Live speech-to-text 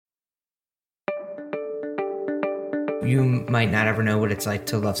You might not ever know what it's like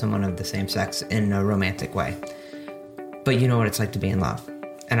to love someone of the same sex in a romantic way, but you know what it's like to be in love.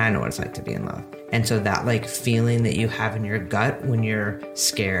 And I know what it's like to be in love. And so that like feeling that you have in your gut when you're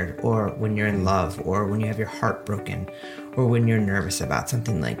scared, or when you're in love, or when you have your heart broken, or when you're nervous about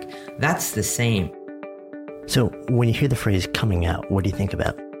something, like that's the same. So when you hear the phrase coming out, what do you think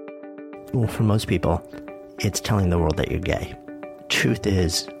about? Well, for most people, it's telling the world that you're gay. Truth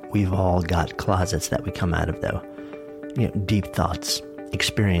is, we've all got closets that we come out of, though. Deep thoughts,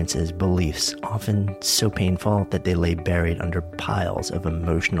 experiences, beliefs, often so painful that they lay buried under piles of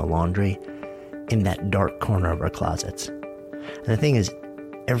emotional laundry in that dark corner of our closets. And the thing is,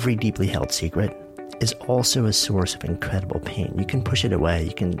 every deeply held secret is also a source of incredible pain. You can push it away,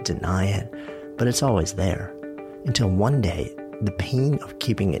 you can deny it, but it's always there. Until one day, the pain of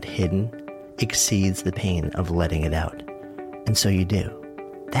keeping it hidden exceeds the pain of letting it out. And so you do.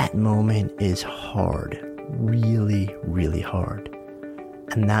 That moment is hard. Really, really hard.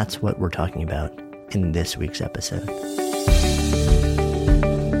 And that's what we're talking about in this week's episode.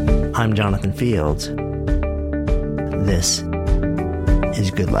 I'm Jonathan Fields. This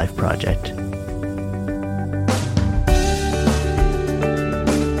is Good Life Project.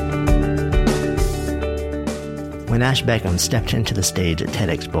 When Ash Beckham stepped into the stage at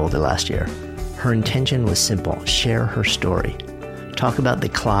TEDx Boulder last year, her intention was simple: share her story. Talk about the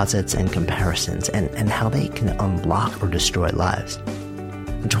closets and comparisons and how they can unblock or destroy lives.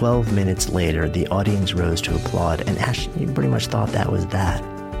 And 12 minutes later, the audience rose to applaud, and Ash pretty much thought that was that.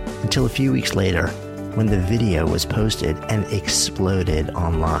 Until a few weeks later, when the video was posted and exploded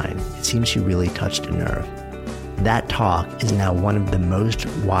online. It seems she really touched a nerve. That talk is now one of the most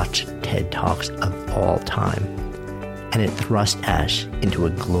watched TED Talks of all time, and it thrust Ash into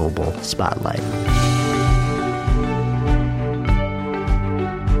a global spotlight.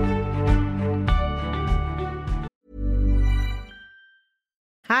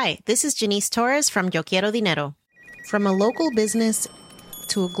 Hi, this is Janice Torres from Yo Quiero Dinero. From a local business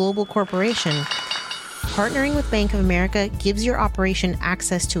to a global corporation, partnering with Bank of America gives your operation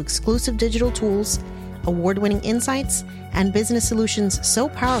access to exclusive digital tools, award-winning insights, and business solutions so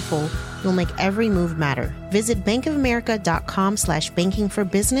powerful, you'll make every move matter. Visit bankofamerica.com/banking for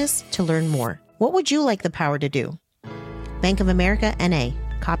business to learn more. What would you like the power to do? Bank of America, N.A.,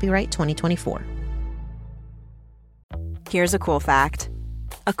 copyright 2024. Here's a cool fact.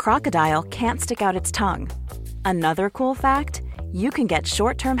 A crocodile can't stick out its tongue. Another cool fact, you can get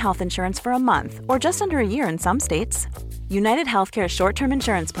short-term health insurance for a month or just under a year in some states. United Healthcare short-term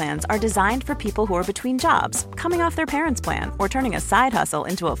insurance plans are designed for people who are between jobs, coming off their parents' plan, or turning a side hustle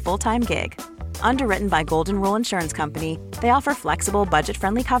into a full-time gig. Underwritten by Golden Rule Insurance Company, they offer flexible,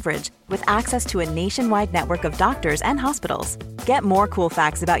 budget-friendly coverage with access to a nationwide network of doctors and hospitals. Get more cool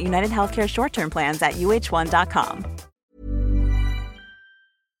facts about United Healthcare short-term plans at uh1.com.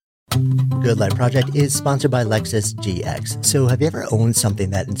 Good Life Project is sponsored by Lexus GX. So have you ever owned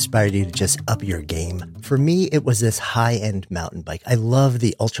something that inspired you to just up your game? For me, it was this high-end mountain bike. I love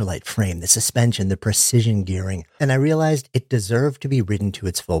the ultralight frame, the suspension, the precision gearing, and I realized it deserved to be ridden to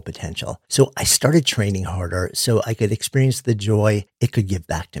its full potential. So I started training harder so I could experience the joy it could give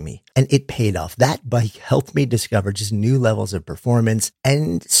back to me. And it paid off. That bike helped me discover just new levels of performance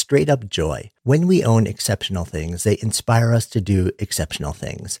and straight up joy. When we own exceptional things, they inspire us to do exceptional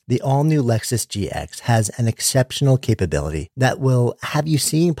things. The all-new Lexus GX has an exceptional capability that will have you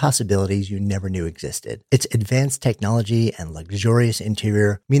seeing possibilities you never knew existed. Its advanced technology and luxurious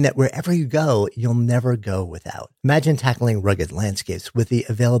interior mean that wherever you go, you'll never go without. Imagine tackling rugged landscapes with the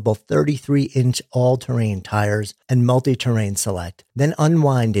available 33-inch all-terrain tires and multi-terrain select, then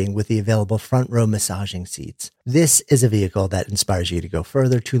unwinding with the available front-row massaging seats. This is a vehicle that inspires you to go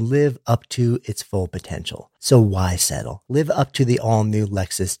further, to live up to its full potential. So why settle? Live up to the all-new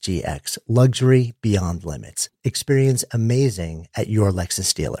Lexus GX. Luxury beyond limits. Experience amazing at your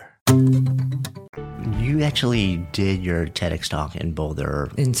Lexus dealer. You actually did your TEDx talk in Boulder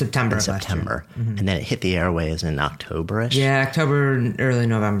in September. Mm-hmm. And then it hit the airwaves in October-ish? Yeah, October, early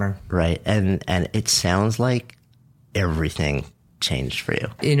November. Right. And it sounds like everything changed for you.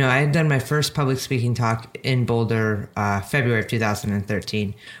 You know, I had done my first public speaking talk in Boulder, February of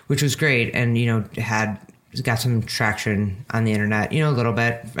 2013, which was great. And, you know, got some traction on the internet, you know, a little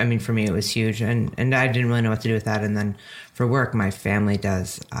bit. I mean, for me, it was huge. And I didn't really know what to do with that. And then for work, my family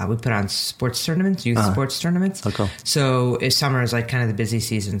does. We put on sports tournaments, youth sports tournaments. Oh, cool. So summer is like kind of the busy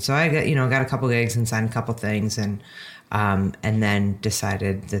season. So I got a couple gigs and signed a couple things, and then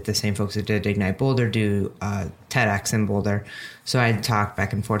decided that the same folks that did Ignite Boulder do TEDx in Boulder. So I talked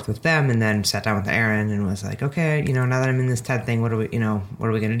back and forth with them, and then sat down with Aaron and was like, okay, you know, now that I'm in this TED thing, what are we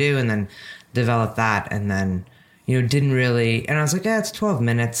going to do? And then develop that. And then, didn't really, and I was like, yeah, it's 12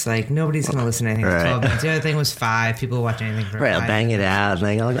 minutes. Like, nobody's going to listen to anything for 12 minutes. The other thing was 5. People watch anything for 5. I'll bang it out,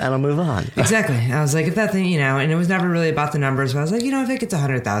 and I'll move on. Exactly. I was like, if that thing, and it was never really about the numbers, but I was like, if it gets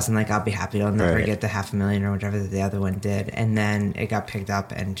 100,000, like, I'll be happy. I'll never get the 500,000 or whatever that the other one did. And then it got picked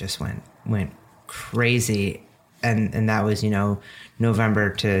up and just went crazy. And that was, November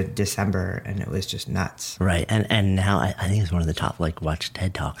to December, and it was just nuts. Right. And now I think it's one of the top, watched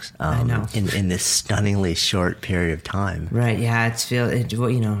TED Talks I know. in this stunningly short period of time. Right. Yeah.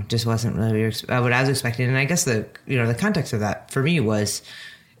 Just wasn't really what I was expecting. And I guess the context of that for me was,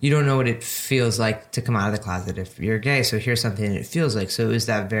 you don't know what it feels like to come out of the closet if you're gay. So here's something that it feels like. So it was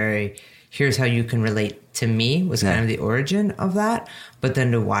that here's how you can relate to me was kind of the origin of that. But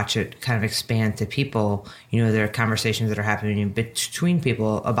then to watch it kind of expand to people, there are conversations that are happening between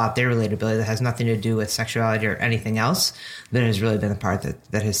people about their relatability that has nothing to do with sexuality or anything else. That has really been the part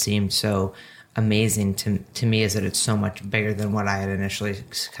that has seemed so amazing to me, is that it's so much bigger than what I had initially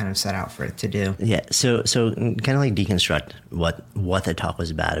kind of set out for it to do. Yeah. So kind of deconstruct what the talk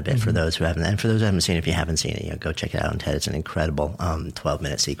was about a bit for those who haven't, and for those who haven't seen it, if you haven't seen it, go check it out on TED. It's an incredible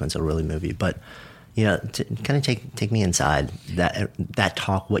 12-minute sequence. It'll really move you. But to kind of take me inside that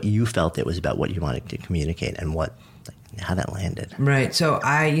talk, what you felt it was about, what you wanted to communicate, and how that landed. Right. So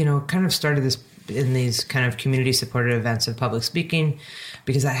I kind of started this in these kind of community supported events of public speaking,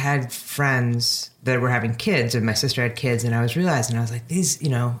 because I had friends that were having kids, and my sister had kids, and I was realizing, I was like, these,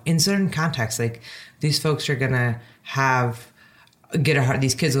 in certain contexts, like, these folks are gonna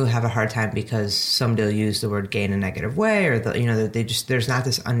these kids will have a hard time because somebody will use the word gay in a negative way, or there's not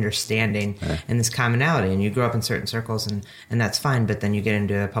this understanding and this commonality, and you grow up in certain circles and that's fine, but then you get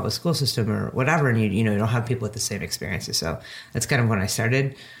into a public school system or whatever, and you don't have people with the same experiences. So that's kind of when I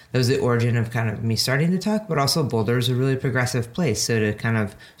started. That was the origin of kind of me starting to talk, but also Boulder is a really progressive place. So to kind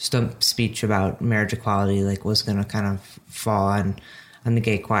of stump speech about marriage equality, was going to kind of fall on the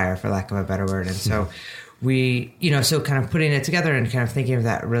gay choir, for lack of a better word. And so we, so kind of putting it together and kind of thinking of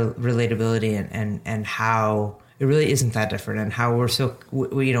that relatability and how it really isn't that different, and how we're so,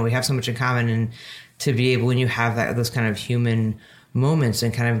 we have so much in common, and to be able, when you have those kind of human moments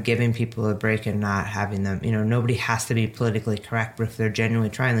and kind of giving people a break and not having them, nobody has to be politically correct, but if they're genuinely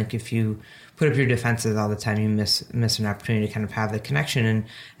trying, if you put up your defenses all the time, you miss an opportunity to kind of have the connection.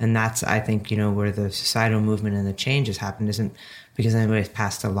 And that's, I think, where the societal movement and the change has happened isn't because anybody's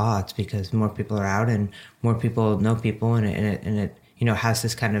passed a law. It's because more people are out and more people know people, and it has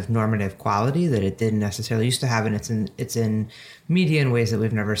this kind of normative quality that it didn't necessarily used to have, and it's in media in ways that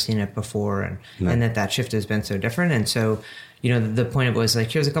we've never seen it before, and that shift has been so different. And so, the point of it was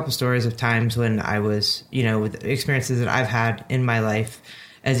here's a couple stories of times when I was, with experiences that I've had in my life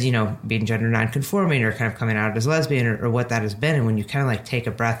as, being gender nonconforming or kind of coming out as lesbian or what that has been. And when you kind of take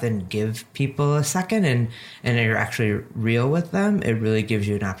a breath and give people a second and you're actually real with them, it really gives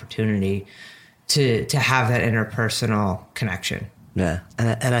you an opportunity to have that interpersonal connection. Yeah.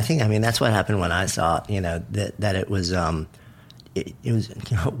 And I think, that's what happened when I saw, that it was, it was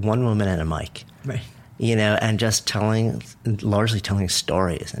one woman and a mic. Right. And just largely telling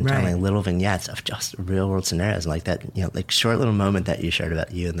stories and telling little vignettes of just real world scenarios like that, short little moment that you shared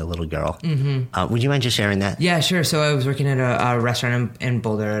about you and the little girl. Mm-hmm. Would you mind just sharing that? Yeah, sure. So I was working at a restaurant in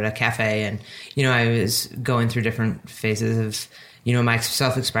Boulder at a cafe, and, I was going through different phases of, my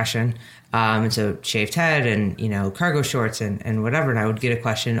self-expression. And so shaved head and, cargo shorts and whatever. And I would get a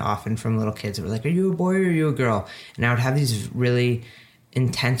question often from little kids that were like, are you a boy or are you a girl? And I would have these really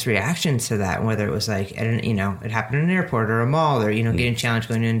intense reactions to that, whether it was it happened in an airport or a mall, or getting challenged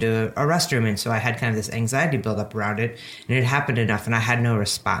going into a restroom. And so I had kind of this anxiety build up around it, and it happened enough, and I had no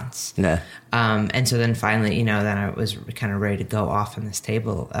response. And so then finally, then I was kind of ready to go off on this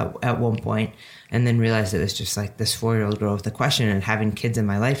table at one point, and then realized it was just this 4-year-old girl with the question. And having kids in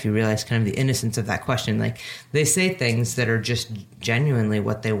my life, you realize kind of the innocence of that question. They say things that are just genuinely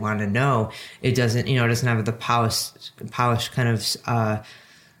what they want to know. It doesn't, it doesn't have the polished kind of,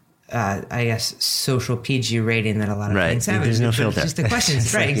 I guess, social PG rating that a lot of things have. There's no filter. Just the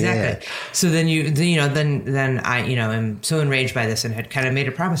questions, right? Exactly. Yeah. So then I, am so enraged by this and had kind of made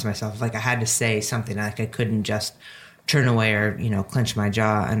a promise to myself, I had to say something. I couldn't just turn away or clench my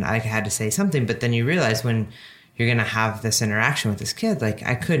jaw, and I had to say something. But then you realize when you're going to have this interaction with this kid,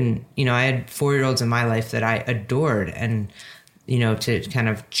 I couldn't, I had 4-year-olds in my life that I adored, and to kind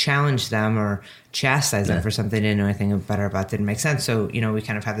of challenge them or chastise them for something they didn't know anything better about didn't make sense. So, we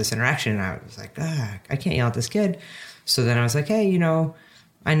kind of had this interaction, and I was like, I can't yell at this kid. So then I was like, hey,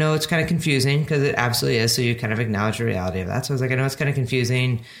 I know it's kind of confusing because it absolutely is. So you kind of acknowledge the reality of that. So I was like, I know it's kind of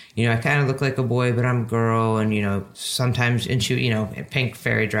confusing. You know, I kind of look like a boy, but I'm a girl. And, you know, sometimes, and she, you know, pink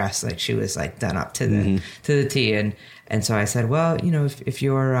fairy dress, like she was like done up to the T. And so I said, well, you know, if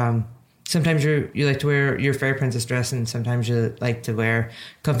you're, sometimes you like to wear your fairy princess dress and sometimes you like to wear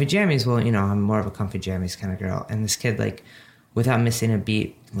comfy jammies. Well, you know, I'm more of a comfy jammies kind of girl. And this kid, like, without missing a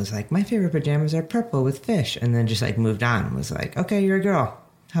beat, was like, my favorite pajamas are purple with fish. And then just like moved on and was like, okay, you're a girl.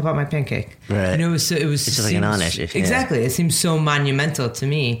 How about my pancake? Right. And it was it's just like an honest issue. Exactly. Yeah. It seems so monumental to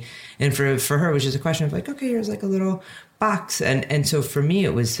me. And for her, it was just a question of like, okay, here's like a little box. And so for me,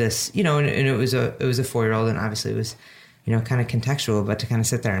 it was this, you know, and it was a 4-year-old, and obviously it was, you know, kind of contextual, but to kind of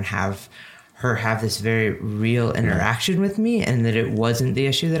sit there and have her have this very real interaction with me, and that it wasn't the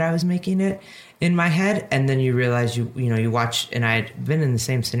issue that I was making it in my head. And then you realize you watch, and I had been in the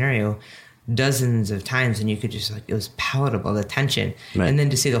same scenario dozens of times, and you could just like, it was palatable, the tension. Right. And then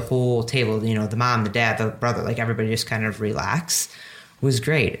to see the whole table, you know, the mom, the dad, the brother, like everybody just kind of relax was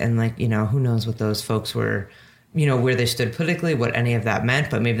great. And like, you know, who knows what those folks were, you know, where they stood politically, what any of that meant,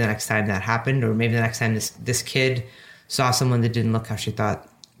 but maybe the next time that happened, or maybe the next time this kid saw someone that didn't look how she thought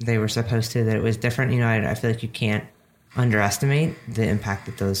they were supposed to, that it was different. You know, I feel like you can't underestimate the impact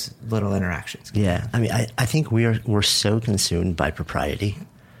that those little interactions can have. I mean, I think we're so consumed by propriety.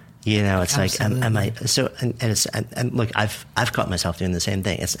 You know, it's Absolutely. Like, am I so? And look, I've caught myself doing the same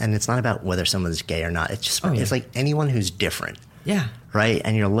thing. It's not about whether someone's gay or not. It's just it's like anyone who's different. Yeah. Right.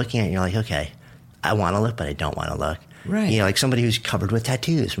 And you're looking at it and you're like, okay, I want to look, but I don't want to look. Right. You know, like somebody who's covered with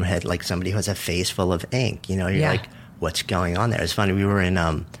tattoos from head, like somebody who has a face full of ink. You know, you're like, what's going on there? It's funny. We were in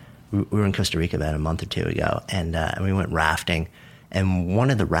Costa Rica about a month or two ago, and we went rafting, and one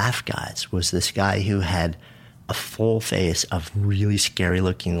of the raft guides was this guy who had a full face of really scary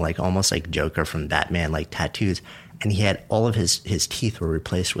looking, like almost like Joker from Batman, like tattoos. And he had all of his teeth were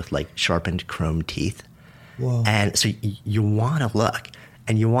replaced with like sharpened chrome teeth. Whoa. And so you want to look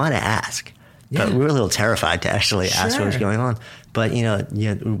and you want to ask, but we were a little terrified to actually ask what was going on. But, you know,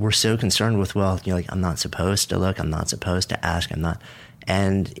 we're so concerned with, well, you know, like, I'm not supposed to look, I'm not supposed to ask, I'm not.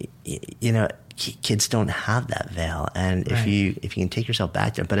 And, you know, kids don't have that veil. And if you can take yourself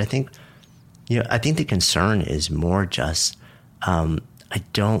back there, but I think the concern is more just, I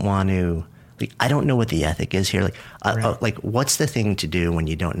don't want to, like, I don't know what the ethic is here. Like, like, what's the thing to do when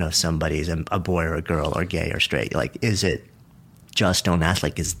you don't know if somebody's a boy or a girl or gay or straight? Like, is it just don't ask?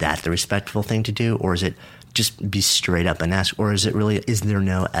 Like, is that the respectful thing to do? Or is it just be straight up and ask? Or is it really, is there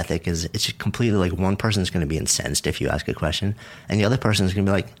no ethic? Is it's just completely like one person's going to be incensed if you ask a question, and the other person is going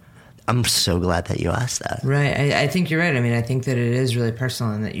to be like, I'm so glad that you asked that. Right. I think you're right. I mean, I think that it is really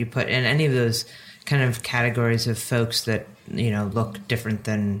personal, and that you put in any of those kind of categories of folks that, you know, look different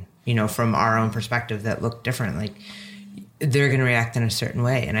than, you know, from our own perspective, that look different, like they're going to react in a certain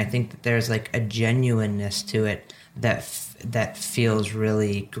way. And I think that there's like a genuineness to it that feels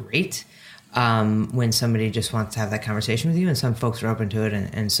really great when somebody just wants to have that conversation with you, and some folks are open to it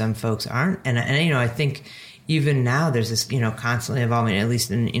and some folks aren't. And you know, I think even now there's this, you know, constantly evolving, at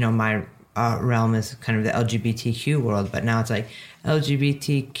least in, you know, my realm is kind of the LGBTQ world, but now it's like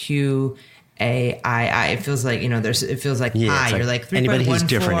LGBTQAII. It feels like, you know, it feels like you're like 3.14. Anybody who's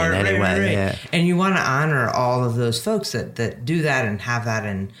different in any way. Yeah. And you want to honor all of those folks that do that and have that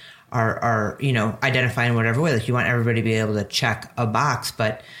and are, you know, identify in whatever way. Like, you want everybody to be able to check a box,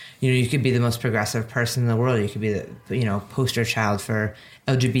 but, you know, you could be the most progressive person in the world. You could be the, you know, poster child for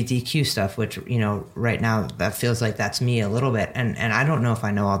LGBTQ stuff, which, you know, right now that feels like that's me a little bit. And I don't know if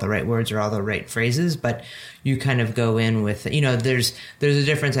I know all the right words or all the right phrases, but you kind of go in with, you know, there's a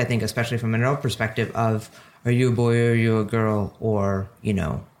difference, I think, especially from an adult perspective of, are you a boy or are you a girl, or, you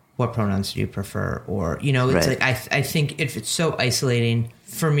know, what pronouns do you prefer? Or, you know, it's like, I think it's so isolating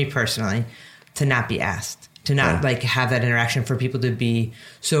for me personally to not be asked. To not like have that interaction, for people to be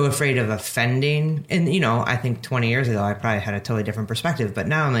so afraid of offending. And, you know, I think 20 years ago, I probably had a totally different perspective. But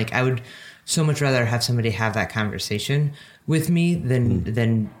now I'm like, I would so much rather have somebody have that conversation with me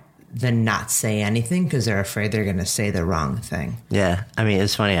than not say anything, because they're afraid they're going to say the wrong thing. Yeah. I mean,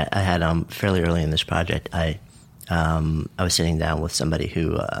 it's funny. I had fairly early in this project, I was sitting down with somebody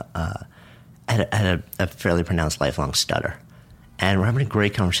who had a fairly pronounced lifelong stutter. And we're having a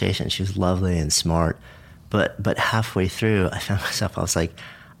great conversation. She was lovely and smart. But halfway through, I found myself, I was like,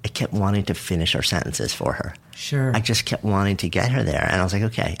 I kept wanting to finish our sentences for her. Sure. I just kept wanting to get her there. And I was like,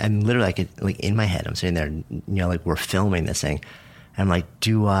 okay. And literally, I could, like, in my head, I'm sitting there, you know, like, we're filming this thing. And I'm like,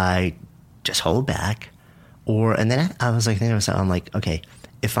 do I just hold back? Or, and then I was like, thinking to myself, I'm like, okay,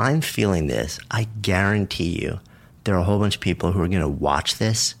 if I'm feeling this, I guarantee you there are a whole bunch of people who are going to watch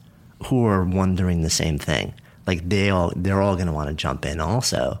this who are wondering the same thing. like they're all going to want to jump in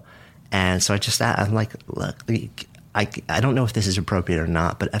also. And so I'm like, look, I don't know if this is appropriate or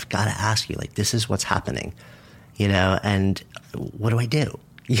not, but I've got to ask you, like, this is what's happening, and what do I do?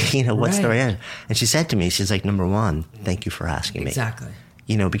 What's the right answer? And she said to me, she's like, number one, thank you for asking me. Exactly.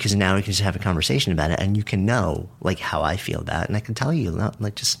 Because now we can just have a conversation about it, and you can know, like, how I feel about it, and I can tell you,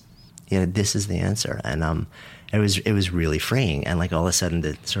 like, just, this is the answer. And it was really freeing, and like all of a sudden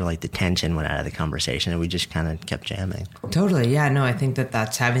the sort of like the tension went out of the conversation, and we just kind of kept jamming. Totally, yeah. No, I think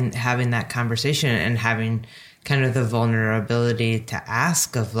that's having that conversation and having kind of the vulnerability to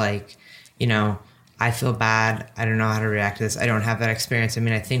ask of like, I feel bad. I don't know how to react to this. I don't have that experience. I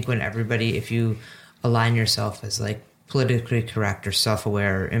mean, I think if you align yourself as like politically correct or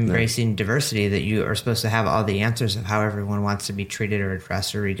self-aware, embracing diversity, that you are supposed to have all the answers of how everyone wants to be treated or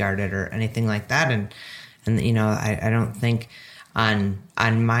addressed or regarded or anything like that. And I don't think on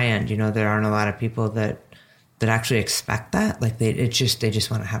my end, there aren't a lot of people that actually expect that. Like they just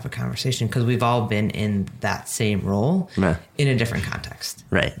want to have a conversation, because we've all been in that same role in a different context.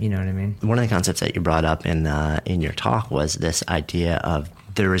 Right. You know what I mean? One of the concepts that you brought up in your talk was this idea of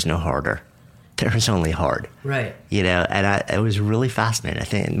there is no harder. There is only hard. Right. And it was really fascinating. I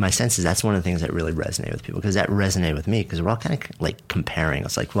think my sense is that's one of the things that really resonated with people, because that resonated with me, because we're all kind of like comparing.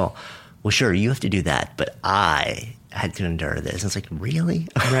 It's like, well, sure, you have to do that, but I had to endure this. And it's like, really?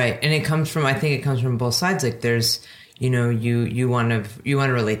 Right. And I think it comes from both sides. Like there's, you want to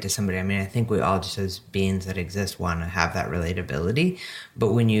relate to somebody. I mean, I think we all just as beings that exist want to have that relatability.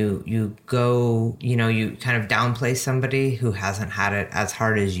 But when you go, you kind of downplay somebody who hasn't had it as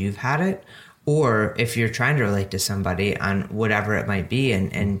hard as you've had it, or if you're trying to relate to somebody on whatever it might be,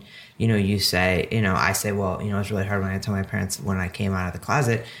 and you say, I say, well, it was really hard when I told my parents when I came out of the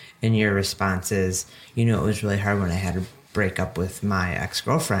closet. And your response is, it was really hard when I had to break up with my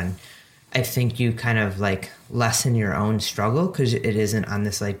ex-girlfriend. I think you kind of like lessen your own struggle, because it isn't on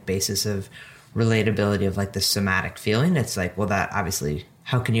this like basis of relatability of like the somatic feeling. It's like, well, that obviously,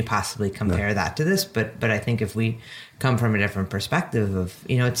 how can you possibly compare that to this? But I think if we come from a different perspective of,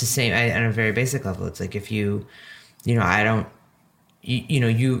 it's the same on a very basic level. It's like if you might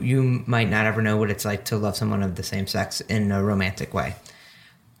not ever know what it's like to love someone of the same sex in a romantic way.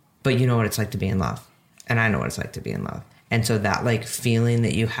 But you know what it's like to be in love. And I know what it's like to be in love. And so that like feeling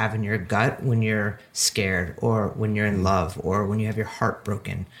that you have in your gut when you're scared, or when you're in love, or when you have your heart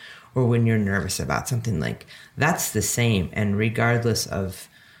broken, or when you're nervous about something, like that's the same. And regardless of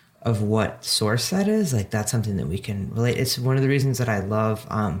what source that is, like that's something that we can relate. It's one of the reasons that I love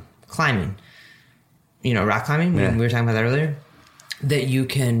climbing, rock climbing. We were talking about that earlier. That you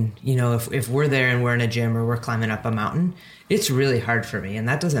can, if we're there and we're in a gym or we're climbing up a mountain, it's really hard for me. And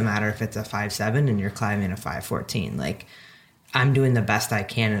that doesn't matter if it's a 5'7" and you're climbing a 5'14". Like I'm doing the best I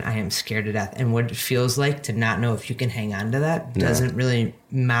can, and I am scared to death. And what it feels like to not know if you can hang on to that doesn't really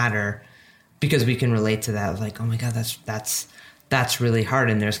matter, because we can relate to that. Like, oh my God, that's really hard.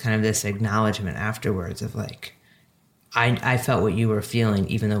 And there's kind of this acknowledgement afterwards of like, I felt what you were feeling,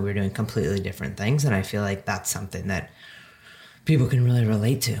 even though we were doing completely different things. And I feel like that's something that people can really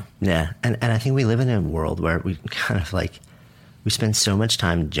relate to. Yeah. And I think we live in a world where we kind of like, we spend so much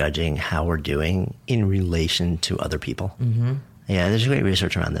time judging how we're doing in relation to other people. Mm-hmm. Yeah, there's great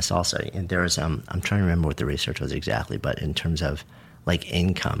research around this also. And there's, I'm trying to remember what the research was exactly, but in terms of like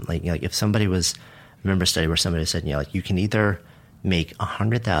income, like if somebody was, I remember a study where somebody said, like you can either make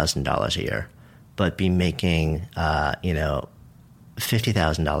 $100,000 a year, but be making,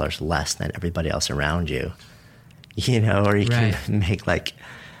 $50,000 less than everybody else around you. Or you can make like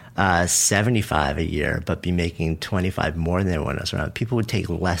 75 a year, but be making 25 more than everyone else around. People would take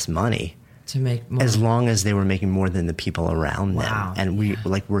less money to make more, as long as they were making more than the people around them. And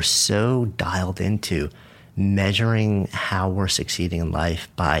we're so dialed into measuring how we're succeeding in life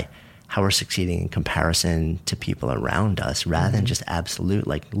by how we're succeeding in comparison to people around us, rather than just absolute,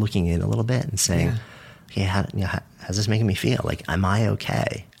 like looking in a little bit and saying, okay, how's this making me feel? Like, am I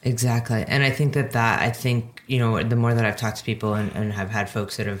okay? Exactly. And I think the more that I've talked to people and have had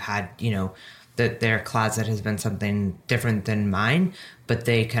folks that have had, that their closet has been something different than mine, but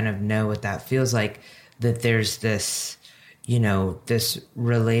they kind of know what that feels like, that there's this, this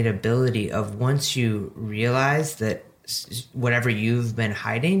relatability of once you realize that whatever you've been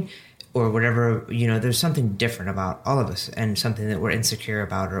hiding or whatever, there's something different about all of us and something that we're insecure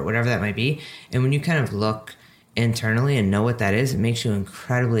about or whatever that might be. And when you kind of look internally and know what that is, it makes you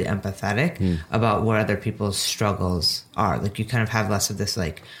incredibly empathetic about what other people's struggles are. Like you kind of have less of this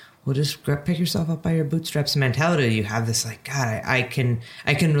like, well, just pick yourself up by your bootstraps mentality. You have this like, God, I can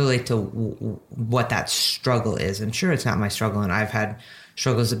relate to what that struggle is. And sure, it's not my struggle. And I've had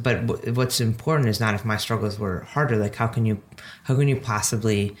struggles. But what's important is not if my struggles were harder. Like, how can you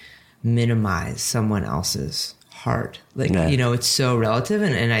possibly minimize someone else's hard? Like, it's so relative.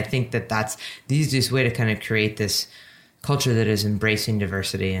 And I think that's the easiest way to kind of create this culture that is embracing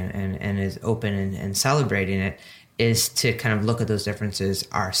diversity and is open and celebrating it, is to kind of look at those differences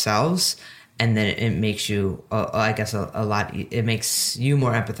ourselves. And then it makes you, I guess, it makes you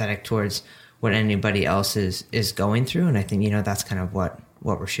more empathetic towards what anybody else is going through. And I think, that's kind of what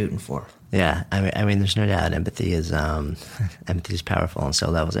we're shooting for. Yeah. I mean, there's no doubt empathy is powerful on so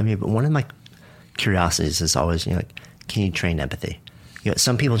levels. I mean, but one of my curiosities is always, can you train empathy?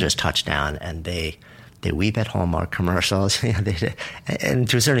 Some people just touch down and they weep at Hallmark commercials, and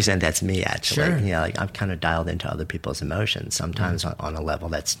to a certain extent, that's me actually. Sure. Like I'm kind of dialed into other people's emotions, sometimes on a level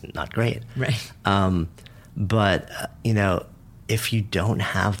that's not great. Right. But if you don't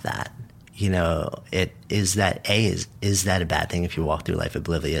have that, is that a bad thing if you walk through life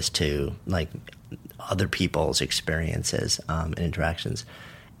oblivious to like other people's experiences and interactions,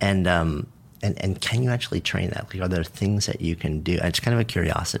 and can you actually train that? Like, are there things that you can do? It's kind of a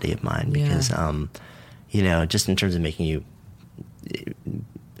curiosity of mine because. Just in terms of making you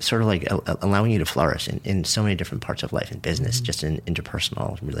sort of like allowing you to flourish in so many different parts of life and business, just in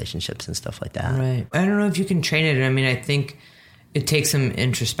interpersonal relationships and stuff like that. Right. I don't know if you can train it. I mean, I think it takes some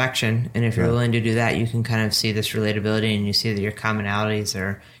introspection. And if you're willing to do that, you can kind of see this relatability and you see that your commonalities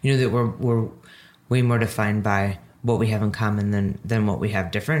are, that we're way more defined by what we have in common than what we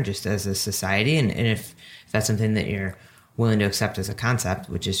have different just as a society. And if that's something that you're willing to accept as a concept,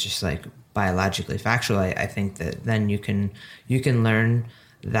 which is just like biologically factual, I think that then you can learn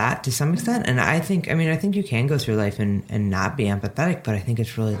that to some extent. And I think you can go through life and not be empathetic, but I think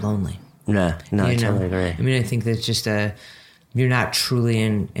it's really lonely. No, I totally agree. I mean, I think that's just you're not truly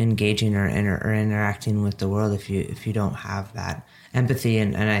engaging or interacting with the world if you don't have that empathy.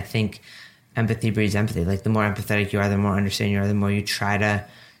 And I think empathy breeds empathy. Like, the more empathetic you are, the more understanding you are, the more you try to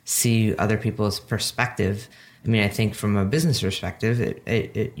see other people's perspective. I mean, I think from a business perspective,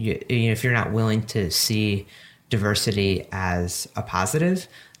 if you're not willing to see diversity as a positive,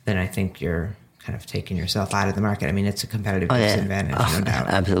 then I think you're kind of taking yourself out of the market. I mean, it's a competitive disadvantage, no doubt.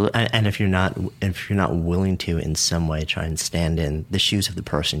 Absolutely. And if you're not willing to in some way try and stand in the shoes of the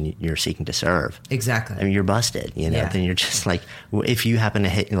person you're seeking to serve, exactly. I mean, you're busted. Then you're just like, if you happen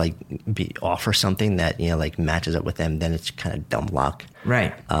to offer something that matches up with them, then it's kind of dumb luck,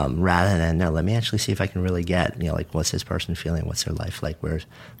 right? Rather than let me actually see if I can really get what's this person feeling, what's their life like,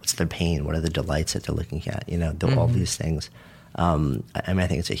 what's their pain, what are the delights that they're looking at, all these things. I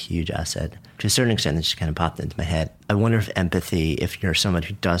think it's a huge asset. To a certain extent, it just kind of popped into my head. I wonder if empathy, if you're someone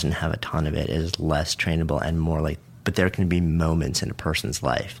who doesn't have a ton of it, is less trainable and more like, but there can be moments in a person's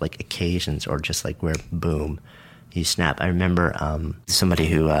life, like occasions or just like where, boom, you snap. I remember somebody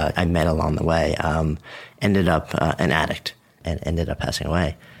who I met along the way ended up an addict and ended up passing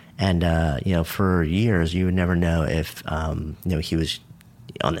away. And, for years, you would never know if, he was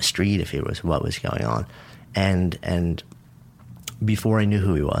on the street, if it was what was going on. And before I knew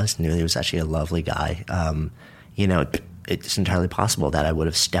who he was, knew he was actually a lovely guy. It's entirely possible that I would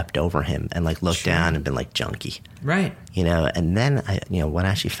have stepped over him and looked down and been like junkie. Right. And then when I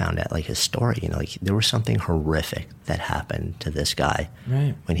actually found out his story, there was something horrific that happened to this guy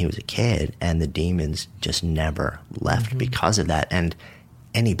when he was a kid, and the demons just never left because of that. And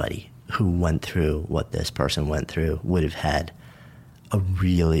anybody who went through what this person went through would have had a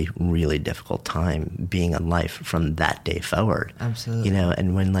really, really difficult time being in life from that day forward. Absolutely.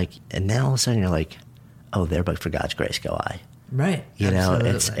 And when and then all of a sudden you're like, oh, there, but for God's grace go I. Right.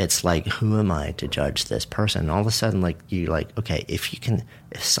 Absolutely. It's like, who am I to judge this person? And all of a sudden, you're like, okay, if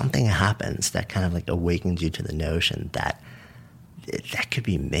something happens that kind of awakens you to the notion that could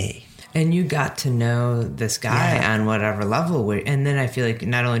be me. And you got to know this guy on whatever level. And then I feel like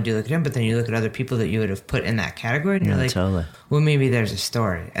not only do you look at him, but then you look at other people that you would have put in that category. And you're like, totally. Well, maybe there's a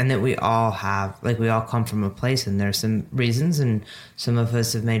story. And that we all have, we all come from a place, and there's some reasons. And some of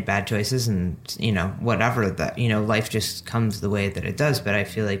us have made bad choices, and, whatever that, life just comes the way that it does. But I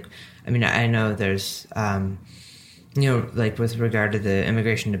feel like, I know there's, with regard to the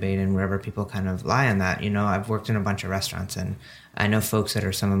immigration debate and wherever people kind of lie on that, I've worked in a bunch of restaurants, and I know folks that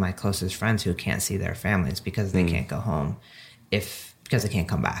are some of my closest friends who can't see their families because they can't go home because they can't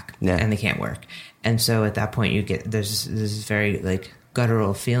come back and they can't work. And so at that point there's this very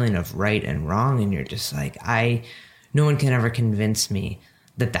guttural feeling of right and wrong. And you're just like, no one can ever convince me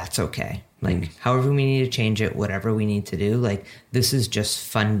that that's okay. However we need to change it, whatever we need to do, this is just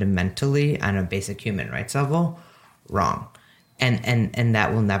fundamentally on a basic human rights level wrong. And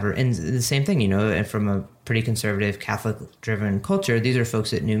that will never, and the same thing, and from pretty conservative Catholic-driven culture. These are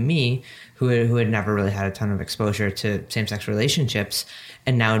folks that knew me who had never really had a ton of exposure to same-sex relationships,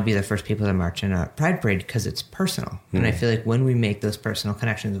 and now would be the first people to march in a pride parade because it's personal. And I feel like when we make those personal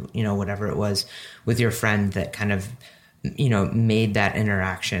connections, you know, whatever it was with your friend that kind of, you know, made that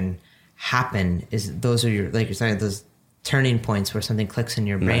interaction happen, is those are your, like you're saying, those turning points where something clicks in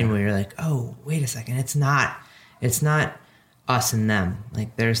your brain where you're like, oh, wait a second, it's not us and them.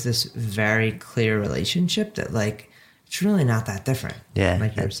 Like there's this very clear relationship that like it's really not that different. Yeah,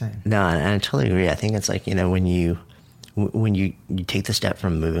 like you were saying. No, and I totally agree. I think it's like, you know, when you take the step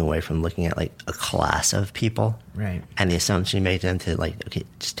from moving away from looking at like a class of people, right, and the assumption you make them to like, okay,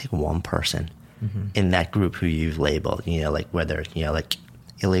 just take one person in that group who you've labeled, you know, like whether, you know, like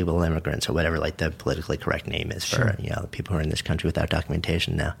illegal immigrants or whatever like the politically correct name is for, you know, people who are in this country without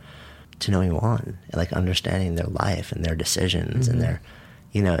documentation now, to knowing one, like understanding their life and their decisions and their,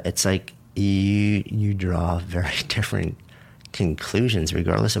 you know, it's like you draw very different conclusions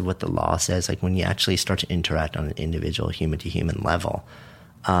regardless of what the law says. Like when you actually start to interact on an individual human to human level,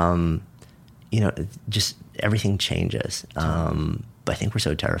 you know, just everything changes. But I think we're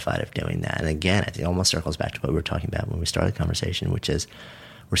so terrified of doing that. And again, I think it almost circles back to what we were talking about when we started the conversation, which is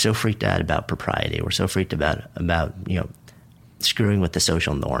we're so freaked out about propriety. We're so freaked about, you know, screwing with the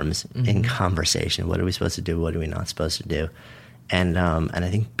social norms in conversation. What are we supposed to do? What are we not supposed to do? And I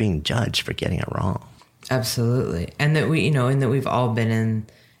think being judged for getting it wrong. Absolutely. And that we, you know, and that we've all been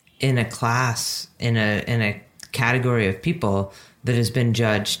in a class, in a category of people that has been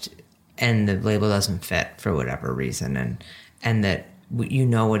judged and the label doesn't fit for whatever reason. And that you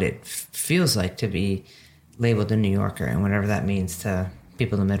know what it feels like to be labeled a New Yorker and whatever that means to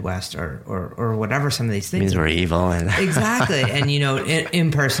people in the Midwest or whatever some of these things. It means we're evil. And exactly. And, you know,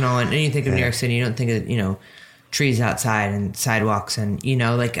 impersonal. And you think of New York City, you don't think of, you know, trees outside and sidewalks and, you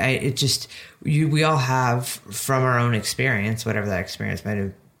know, like we all have from our own experience, whatever that experience might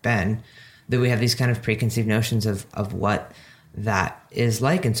have been, that we have these kind of preconceived notions of what that is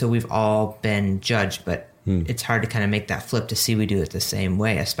like. And so we've all been judged, but it's hard to kind of make that flip to see we do it the same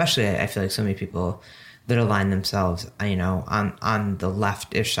way. Especially I feel like so many people that align themselves, you know, on the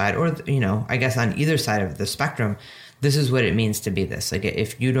left-ish side or, you know, I guess on either side of the spectrum, this is what it means to be this. Like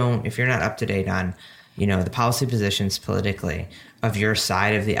if you're not up to date on, you know, the policy positions politically of your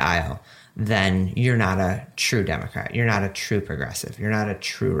side of the aisle, then you're not a true Democrat. You're not a true progressive. You're not a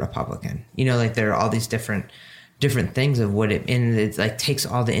true Republican. You know, like there are all these different things of what it like takes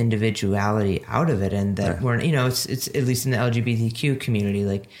all the individuality out of it. And that we're, you know, it's at least in the LGBTQ community,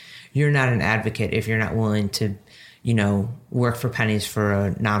 like you're not an advocate if you're not willing to, you know, work for pennies for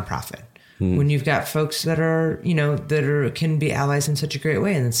a nonprofit. When you've got folks that are, you know, can be allies in such a great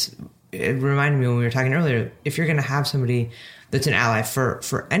way. And it reminded me when we were talking earlier, if you're going to have somebody that's an ally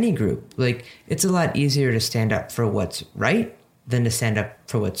for any group, like it's a lot easier to stand up for what's right than to stand up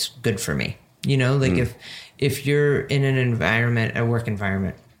for what's good for me. You know, like if you're in an environment, a work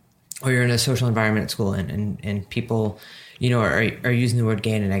environment, or you're in a social environment at school and people, you know, are using the word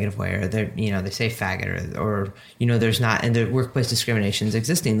gay in a negative way, or they're, you know, they say faggot or, you know, there's not, and the workplace discrimination is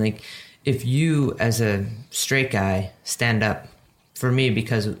existing. Like if you as a straight guy stand up for me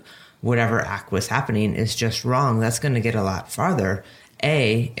because whatever act was happening is just wrong, that's going to get a lot farther.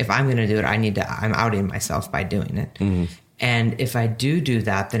 If I'm going to do it, I'm outing myself by doing it. And if I do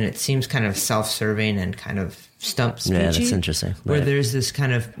that, then it seems kind of self-serving and kind of stump speechy. Yeah, that's interesting. Where there's this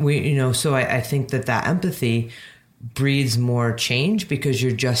kind of, you know, so I think that empathy breeds more change because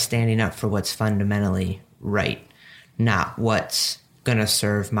you're just standing up for what's fundamentally right, not what's going to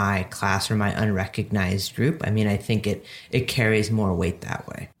serve my class or my unrecognized group. I mean, I think it carries more weight that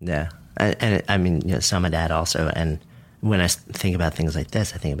way. Yeah. And I mean, you know, so my dad also, and when I think about things like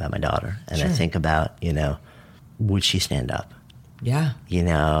this, I think about my daughter and I think about, you know, would she stand up? Yeah. You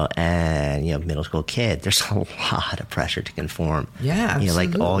know, and, you know, middle school kid, there's a lot of pressure to conform. Yeah, absolutely. You know,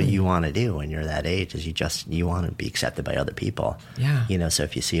 like all you want to do when you're that age is you want to be accepted by other people. Yeah. You know, so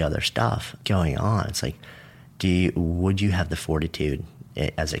if you see other stuff going on, it's like, would you have the fortitude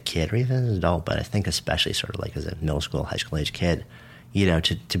as a kid or even as an adult, but I think especially sort of like as a middle school, high school age kid, you know,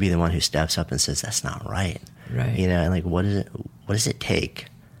 to be the one who steps up and says, that's not right. Right. You know, and like, what does it take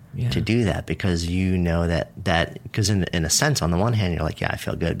to do that? Because you know that because in a sense, on the one hand, you're like, yeah, I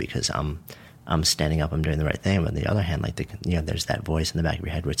feel good because I'm standing up, I'm doing the right thing. But on the other hand, like you know, there's that voice in the back of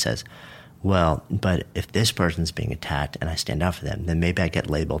your head which says, well, but if this person's being attacked and I stand up for them, then maybe I get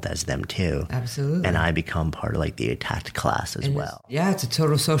labeled as them too. Absolutely. And I become part of like the attacked class as well. It's a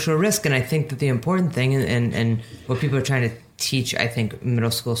total social risk. And I think that the important thing and what people are trying to teach, I think,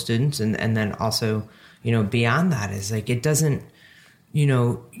 middle school students and then also, you know, beyond that is like, it doesn't, you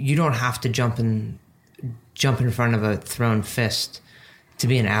know, you don't have to jump in jump in front of a thrown fist to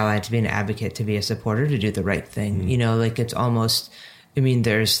be an ally, to be an advocate, to be a supporter, to do the right thing. You know, like it's almost, I mean,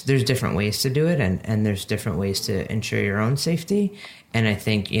 there's different ways to do it, and there's different ways to ensure your own safety. And I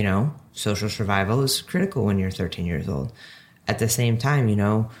think, you know, social survival is critical when you're 13 years old. At the same time, you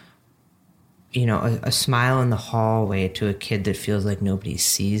know, a smile in the hallway to a kid that feels like nobody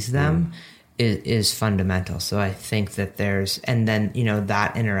sees them is fundamental. So I think that and then, you know,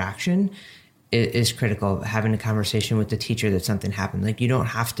 that interaction is critical. Having a conversation with the teacher that something happened. Like, you don't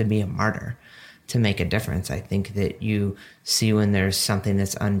have to be a martyr to make a difference. I think that you see when there's something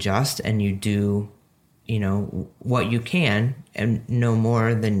that's unjust, and you do, you know, what you can, and no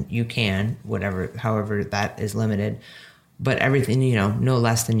more than you can, however that is limited. But everything, you know, no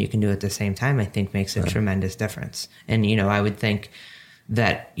less than you can do at the same time, I think makes a tremendous difference. And, you know, I would think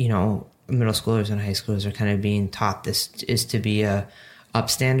that, you know, middle schoolers and high schoolers are kind of being taught this is to be a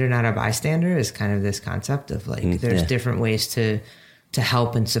upstander, not a bystander, is kind of this concept of like, there's different ways to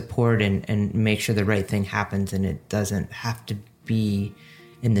help and support and make sure the right thing happens. And it doesn't have to be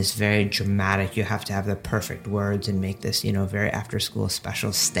in this very dramatic, you have to have the perfect words and make this, you know, very after school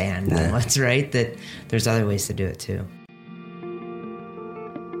special stand on what's right, that there's other ways to do it too.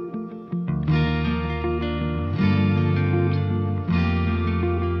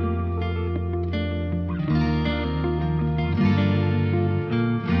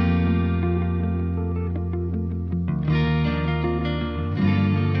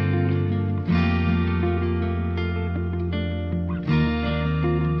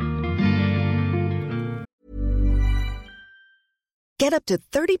 Get up to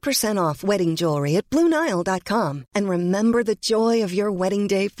 30% off wedding jewelry at BlueNile.com and remember the joy of your wedding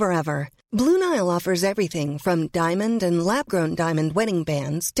day forever. Blue Nile offers everything from diamond and lab-grown diamond wedding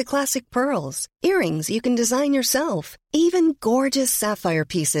bands to classic pearls, earrings you can design yourself, even gorgeous sapphire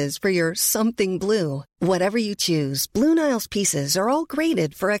pieces for your something blue. Whatever you choose, Blue Nile's pieces are all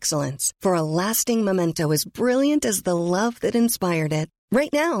graded for excellence, for a lasting memento as brilliant as the love that inspired it.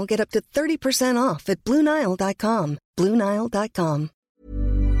 Right now, get up to 30% off at BlueNile.com. BlueNile.com.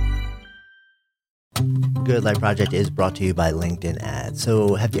 Good Life Project is brought to you by LinkedIn Ads.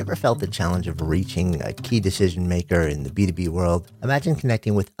 So have you ever felt the challenge of reaching a key decision maker in the B2B world? Imagine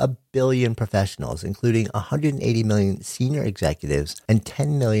connecting with 1 billion professionals, including 180 million senior executives and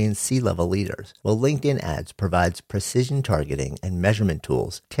 10 million C-level leaders. Well, LinkedIn Ads provides precision targeting and measurement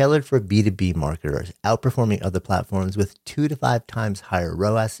tools tailored for B2B marketers, outperforming other platforms with 2 to 5 times higher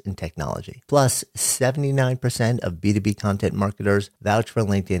ROAS in technology. Plus, 79% of B2B content marketers vouch for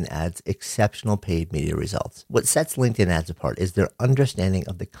LinkedIn Ads' exceptional paid media results. What sets LinkedIn Ads apart is their understanding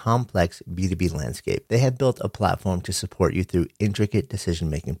of the complex B2B landscape. They have built a platform to support you through intricate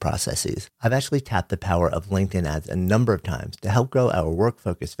decision-making processes. I've actually tapped the power of LinkedIn Ads a number of times to help grow our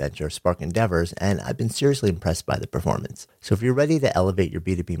work-focused venture, Spark Endeavors, and I've been seriously impressed by the performance. So if you're ready to elevate your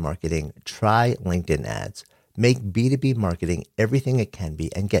B2B marketing, try LinkedIn Ads. Make B2B marketing everything it can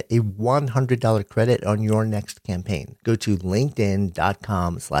be and get a $100 credit on your next campaign. Go to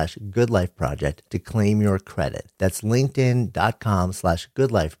linkedin.com/goodlifeproject to claim your credit. That's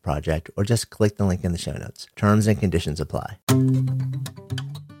linkedin.com/goodlifeproject, or just click the link in the show notes. Terms and conditions apply.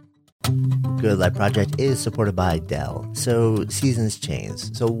 Good Life Project is supported by Dell. So seasons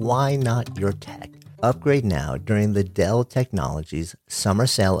change. So why not your tech? Upgrade now during the Dell Technologies Summer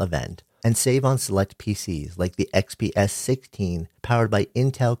Sale event and save on select PCs like the XPS 16 powered by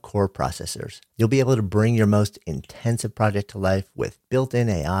Intel Core processors. You'll be able to bring your most intensive project to life with built-in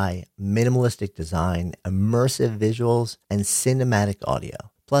AI, minimalistic design, immersive visuals, and cinematic audio.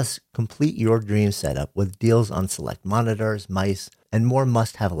 Plus, complete your dream setup with deals on select monitors, mice, and more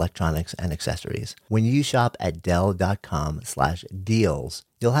must-have electronics and accessories. When you shop at Dell.com/deals,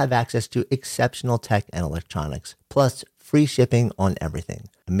 you'll have access to exceptional tech and electronics, plus free shipping on everything.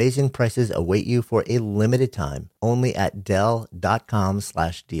 Amazing prices await you for a limited time only at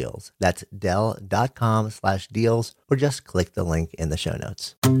Dell.com/deals. That's Dell.com/deals, or just click the link in the show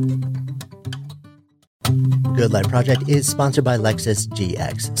notes. Good Life Project is sponsored by Lexus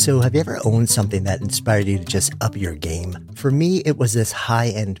GX. So have you ever owned something that inspired you to just up your game? For me, it was this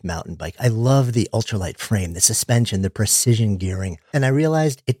high-end mountain bike. I love the ultralight frame, the suspension, the precision gearing, and I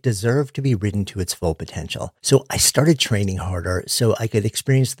realized it deserved to be ridden to its full potential. So I started training harder so I could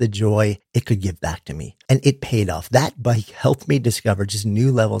experience the joy it could give back to me. And it paid off. That bike helped me discover just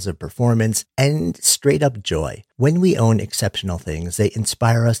new levels of performance and straight up joy. When we own exceptional things, they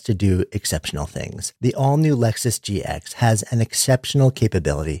inspire us to do exceptional things. The the all-new Lexus GX has an exceptional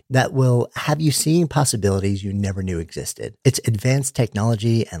capability that will have you seeing possibilities you never knew existed. Its advanced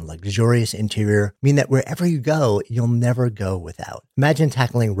technology and luxurious interior mean that wherever you go, you'll never go without. Imagine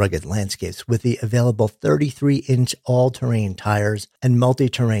tackling rugged landscapes with the available 33-inch all-terrain tires and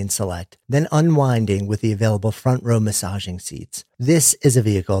multi-terrain select, then unwinding with the available front-row massaging seats. This is a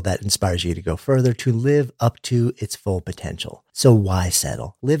vehicle that inspires you to go further, to live up to its full potential. So why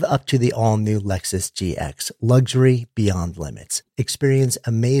settle? Live up to the all-new Lexus GX, luxury beyond limits. Experience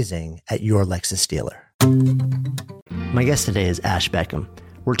amazing at your Lexus dealer. My guest today is Ash Beckham.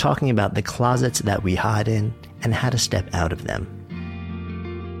 We're talking about the closets that we hide in and how to step out of them.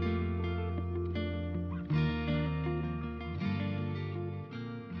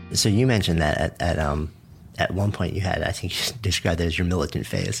 So you mentioned that at one point you had, I think you described it as your militant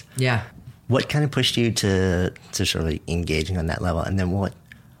phase. Yeah. What kind of pushed you to sort of engaging on that level? And then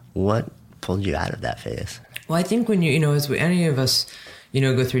what pulled you out of that phase? Well, I think when as any of us,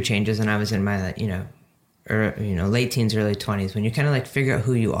 go through changes, and I was in my, late teens, early 20s, when you kind of like figure out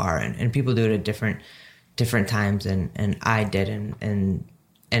who you are, and people do it at different times, and I did, and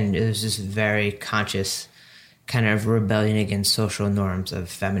it was this very conscious kind of rebellion against social norms of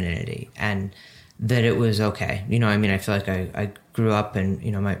femininity, and that it was okay. I feel like I grew up, and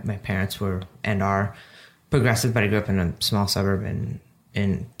my parents were and are progressive, but I grew up in a small suburb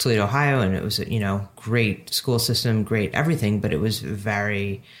in Toledo, Ohio, and it was great school system, great everything, but it was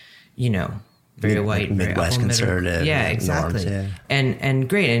very, very white, very Midwest conservative. Yeah, exactly. Norms, yeah. And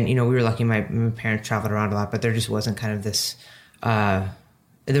great, and we were lucky. My parents traveled around a lot, but there just wasn't kind of this.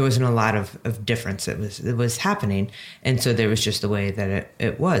 There wasn't a lot of difference that was happening, and so there was just the way that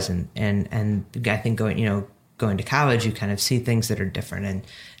it was, and I think going to college, you kind of see things that are different and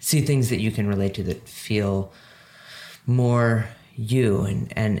see things that you can relate to that feel more you,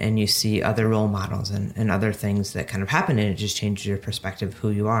 and you see other role models and other things that kind of happen, and it just changes your perspective of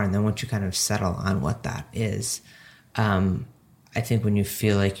who you are. And then once you kind of settle on what that is, I think when you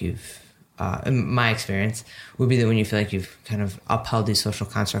feel like you've my experience would be that when you feel like you've kind of upheld these social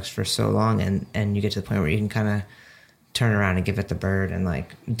constructs for so long, and you get to the point where you can kind of turn around and give it the bird and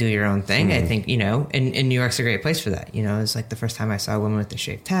like do your own thing. I think, and New York's a great place for that. It's like the first time I saw a woman with a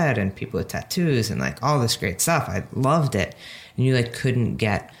shaved head and people with tattoos and like all this great stuff. I loved it. And you like couldn't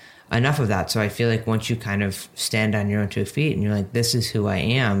get enough of that. So I feel like once you kind of stand on your own 2 feet and you're like, this is who I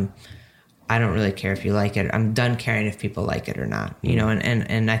am, I don't really care if you like it. I'm done caring if people like it or not,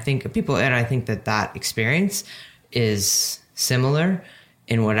 and I think I think that experience is similar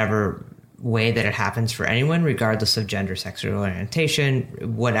in whatever way that it happens for anyone, regardless of gender, sexual orientation,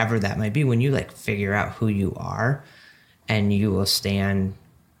 whatever that might be. When you like figure out who you are and you will stand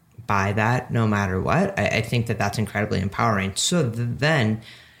by that no matter what, I think that's incredibly empowering. So then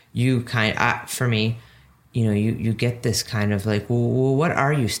you for me, you get this kind of like, well, what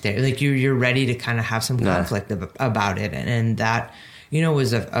are you like you're ready to kind of have some conflict about it. And that,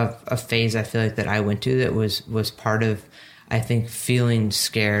 was a phase I feel like that I went to that was part of, I think, feeling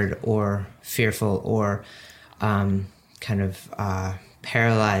scared or fearful or kind of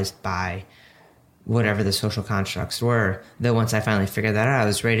paralyzed by whatever the social constructs were, that once I finally figured that out, I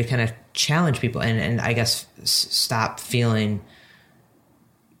was ready to kind of challenge people and I guess stop feeling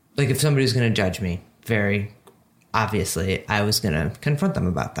like if somebody was going to judge me, very obviously, I was going to confront them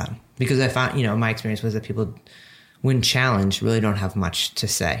about that, because I found, my experience was that people, when challenged, really don't have much to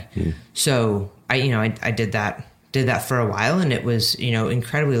say. So I did that for a while, and it was,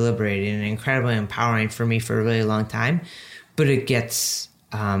 incredibly liberating and incredibly empowering for me for a really long time. But it gets,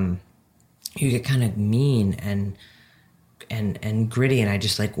 you get kind of mean and gritty, and I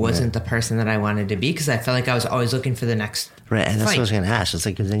just like wasn't the person that I wanted to be, because I felt like I was always looking for the next right. And that's fight. what I was going to ask. It's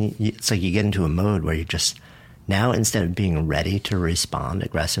like, cause then it's like you get into a mode where you just now, instead of being ready to respond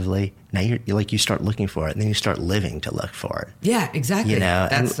aggressively, now you start looking for it, and then you start living to look for it. Yeah, exactly.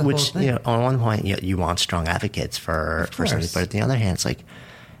 That's the whole thing. On one point, you want strong advocates for something, but on the other hand, it's like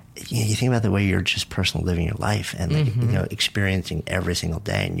you think about the way you're just personally living your life and like experiencing every single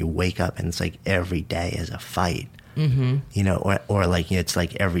day, and you wake up and it's like every day is a fight. Or like it's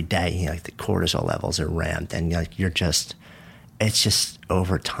like every day, like the cortisol levels are ramped, and like it's just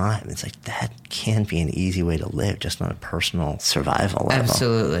over time. It's like that can be an easy way to live, just on a personal survival level.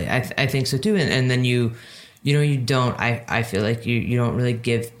 Absolutely, I think so too. And then you don't. I feel like you don't really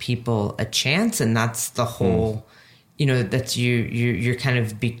give people a chance, and that's the whole. That's you're kind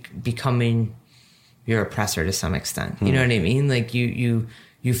of becoming your oppressor to some extent. You know what I mean? Like you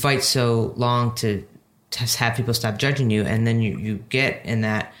fight so long to have people stop judging you, and then you get in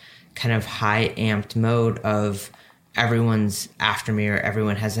that kind of high amped mode of everyone's after me or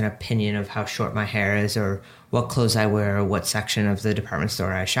everyone has an opinion of how short my hair is or what clothes I wear or what section of the department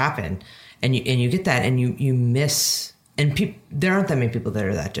store I shop in. And you get that and you miss, and there aren't that many people that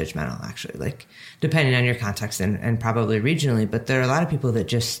are that judgmental, actually, like depending on your context and probably regionally, but there are a lot of people that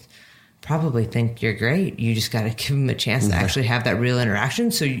just probably think you're great. You just got to give them a chance to actually have that real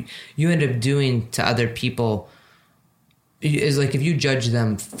interaction. So you end up doing to other people is like, if you judge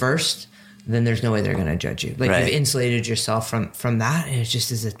them first, then there's no way they're going to judge you. Like, you've insulated yourself from that, and it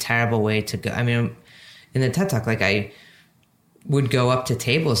just is a terrible way to go. I mean, in the TED Talk, like, I would go up to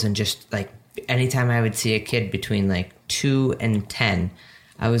tables and just, like, anytime I would see a kid between, like, 2 and 10,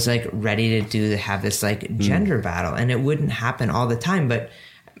 I was, like, ready to have this, like, gender battle. And it wouldn't happen all the time, but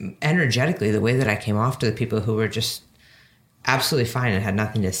energetically, the way that I came off to the people who were just absolutely fine and had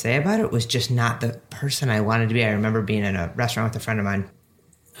nothing to say about it was just not the person I wanted to be. I remember being in a restaurant with a friend of mine,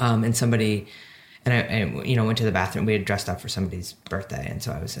 and somebody, and I went to the bathroom. We had dressed up for somebody's birthday, and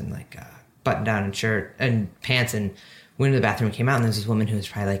so I was in like a button down and shirt and pants, and went to the bathroom and came out, and there was this woman who was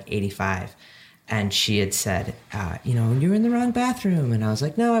probably like 85, and she had said, you're in the wrong bathroom, and I was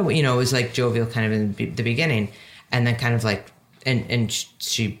like, no, it was like jovial kind of in the beginning, and then kind of like, and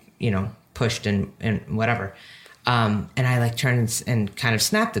she pushed and whatever. And I like turned and kind of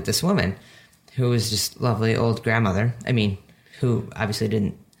snapped at this woman who was just lovely old grandmother. I mean, who obviously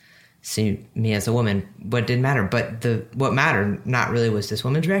didn't see me as a woman, but it didn't matter. But what mattered not really was this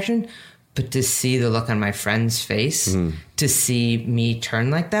woman's reaction, but to see the look on my friend's face, to see me turn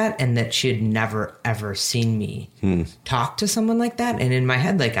like that, and that she had never, ever seen me talk to someone like that. And in my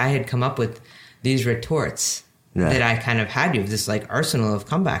head, like, I had come up with these retorts that I kind of had this like arsenal of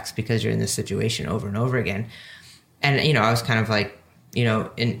comebacks because you're in this situation over and over again. And, I was kind of like,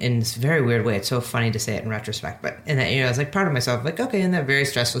 in this very weird way, it's so funny to say it in retrospect, but I was like proud of myself, like, okay, in that very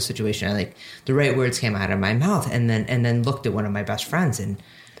stressful situation, I like the right words came out of my mouth, and then looked at one of my best friends, and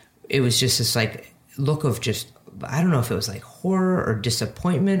it was just this like look of just, I don't know if it was like horror or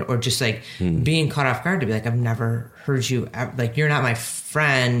disappointment or just like being caught off guard to be like, I've never heard you, like, you're not my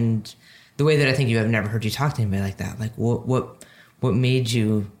friend the way that I think you have never heard you talk to anybody like that. Like, what made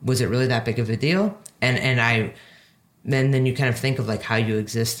you, was it really that big of a deal? And then you kind of think of like how you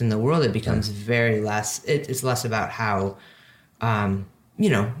exist in the world. It becomes very less, it's less about how, it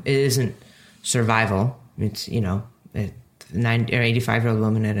isn't survival. It's, a 90 or 85-year-old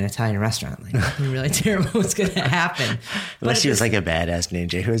woman at an Italian restaurant. Like, nothing really terrible was going to happen. Unless she was like a badass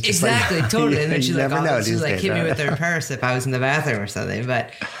ninja who was just exactly, like... totally. And then she like hit me with her purse if I was in the bathroom or something.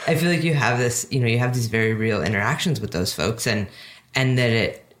 But I feel like you have this, you have these very real interactions with those folks, and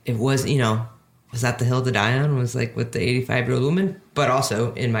that it was, was that the hill to die on, was like with the 85-year-old woman. But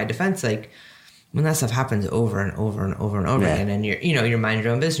also, in my defense, like, when that stuff happens over and over and over and over again, and you're minding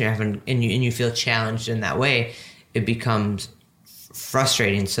your own business, and you feel challenged in that way, it becomes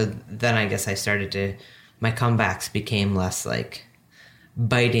frustrating. So then I guess I started to, my comebacks became less like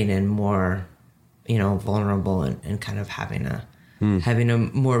biting and more, vulnerable and kind of having a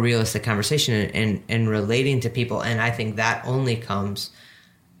more realistic conversation and relating to people. And I think that only comes,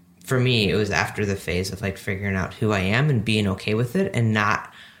 for me, it was after the phase of like figuring out who I am and being okay with it and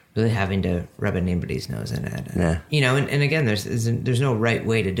not really having to rub anybody's nose in it. And again, there's no right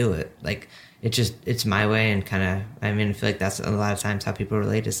way to do it. Like, it's my way, and kind of, I feel like that's a lot of times how people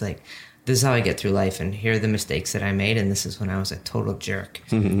relate. It's like, this is how I get through life, and here are the mistakes that I made, and this is when I was a total jerk.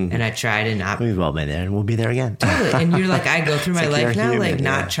 And I tried to not... We've all been there, and we'll be there again. Totally. And you're like, I go through my life now, human, like,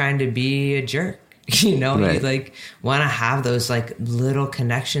 not trying to be a jerk. You like, want to have those, like, little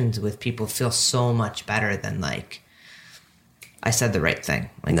connections with people feel so much better than, like, I said the right thing.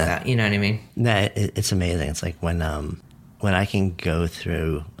 Like that, you know what I mean? No, it's amazing. It's like when I can go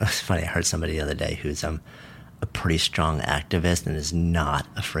through... It's funny, I heard somebody the other day who's a pretty strong activist and is not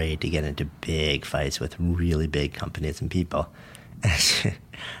afraid to get into big fights with really big companies and people. And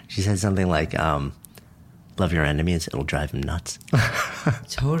she said something like, love your enemies, it'll drive them nuts.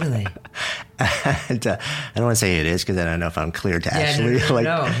 Totally. And I don't want to say it is, because I don't know if I'm clear to actually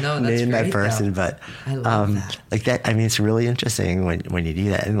name that person, but I love that. Like that. It's really interesting when you do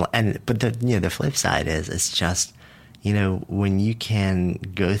that. But the flip side is, it's just, when you can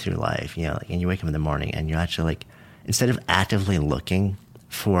go through life, and you wake up in the morning and you're actually like, instead of actively looking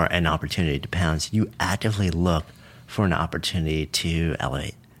for an opportunity to pounce, you actively look for an opportunity to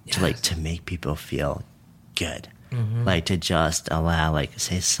elevate, to make people feel good, like to just allow, like,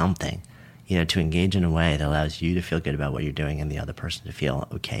 say something, to engage in a way that allows you to feel good about what you're doing and the other person to feel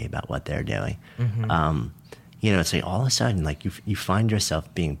okay about what they're doing. It's like all of a sudden, like you find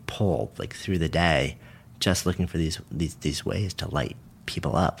yourself being pulled like through the day, just looking for these ways to light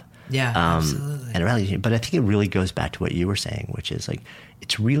people up. Yeah, absolutely. And really, but I think it really goes back to what you were saying, which is like,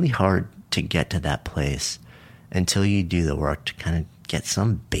 it's really hard to get to that place until you do the work to kind of get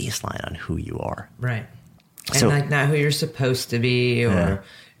some baseline on who you are. Right. And So- like not who you're supposed to be, or,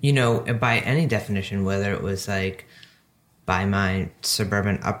 you know, by any definition, whether it was like by my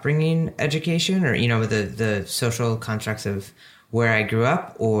suburban upbringing education, or, you know, the social constructs of where I grew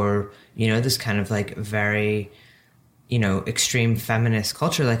up, or, you know, this kind of like very, you know, extreme feminist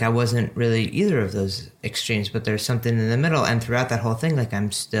culture. Like I wasn't really either of those extremes, but there's something in the middle. And throughout that whole thing, like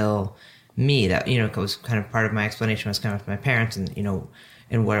I'm still me. That, you know, was kind of part of my explanation was kind of with my parents, and, you know,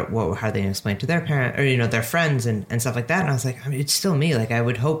 and how they explained to their parent, or, you know, their friends and stuff like that. And I was like, I mean, it's still me. Like I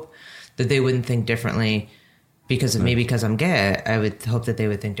would hope that they wouldn't think differently because of me, because I'm gay. I would hope that they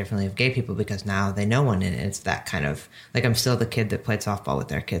would think differently of gay people because now they know one, and it's that kind of like, I'm still the kid that played softball with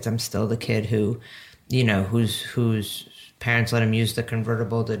their kids. I'm still the kid who, you know, whose parents let him use the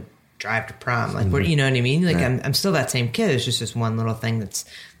convertible to drive to prom. Like, you know what I mean? Like I'm still that same kid. It's just this one little thing that's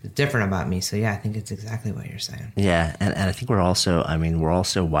different about me. So yeah, I think it's exactly what you're saying. Yeah, and I think we're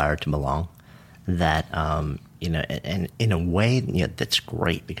also wired to belong. That you know, and in a way, you know, that's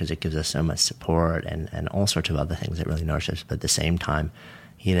great because it gives us so much support and all sorts of other things that really nourish us. But at the same time,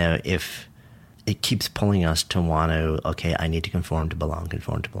 you know, if it keeps pulling us to want to, okay, I need to conform to belong.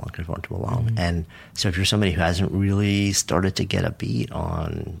 Mm-hmm. And so if you're somebody who hasn't really started to get a beat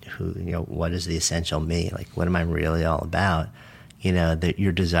on who, you know, what is the essential me, like what am I really all about, you know, that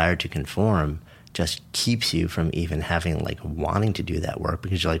your desire to conform just keeps you from even having like wanting to do that work,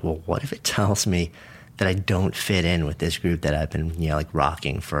 because you're like, well, what if it tells me that I don't fit in with this group that I've been, you know, like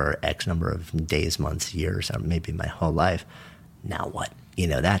rocking for X number of days, months, years, or maybe my whole life. Now what? You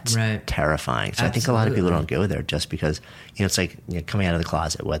know, that's terrifying. So I think a lot of people don't go there just because, you know, it's like, you know, coming out of the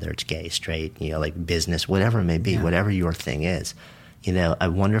closet, whether it's gay, straight, you know, like business, whatever it may be, whatever your thing is. You know, I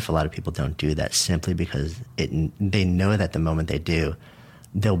wonder if a lot of people don't do that simply because they know that the moment they do,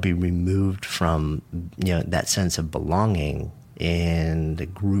 they'll be removed from, you know, that sense of belonging in the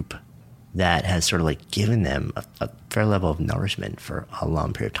group that has sort of like given them a fair level of nourishment for a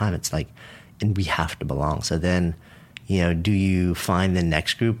long period of time. It's like, and we have to belong. So then, you know, do you find the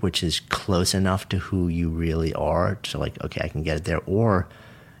next group which is close enough to who you really are to like, okay, I can get it there? Or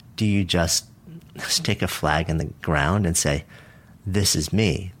do you just stick a flag in the ground and say, this is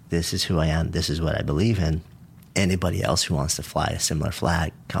me, this is who I am, this is what I believe in. Anybody else who wants to fly a similar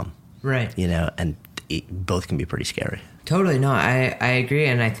flag, come. Right. You know, and both can be pretty scary. Totally. No, I agree.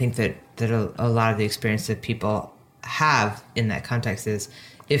 And I think that a lot of the experience that people have in that context is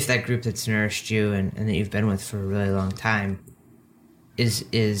if that group that's nourished you and that you've been with for a really long time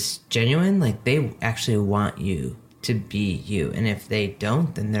is genuine, like they actually want you to be you. And if they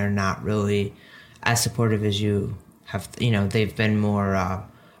don't, then they're not really as supportive as you have. You know, they've been more a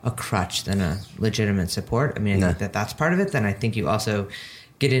crutch than a legitimate support. I mean, I think that's part of it. Then I think you also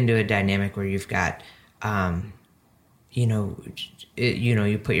get into a dynamic where you've got, you know,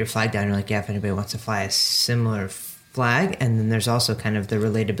 you put your flag down. You're like, yeah, if anybody wants to fly a similar flag, and then there's also kind of the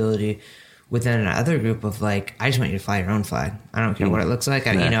relatability within another group of like, I just want you to fly your own flag. I don't care what it looks like.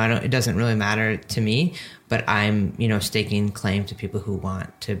 You know, it doesn't really matter to me. But I'm, you know, staking claim to people who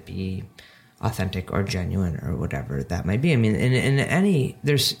want to be authentic or genuine or whatever that might be. I mean,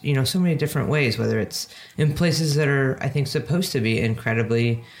 there's, you know, so many different ways, whether it's in places that are, I think, supposed to be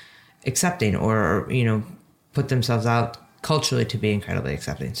incredibly accepting or, you know, put themselves out culturally to be incredibly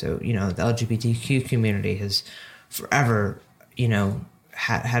accepting. So, you know, the LGBTQ community has forever, you know,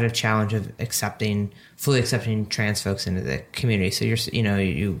 had a challenge of fully accepting trans folks into the community. So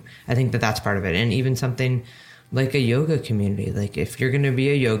I think that's part of it. And even something like a yoga community, like if you're going to be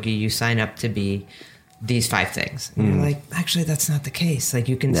a yogi, you sign up to be these 5 things. And you're like, actually, that's not the case. Like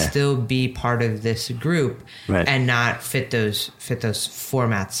you can still be part of this group and not fit those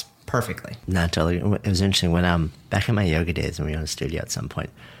formats perfectly. Not totally. It was interesting when back in my yoga days when we were in the studio at some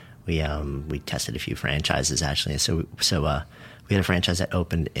point, we tested a few franchises actually. So we had a franchise that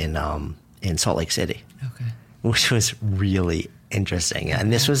opened in Salt Lake City, which was really interesting.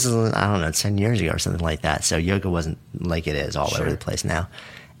 And this was, I don't know, 10 years ago or something like that. So yoga wasn't like it is all over the place now.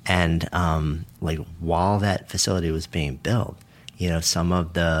 And like while that facility was being built, you know, some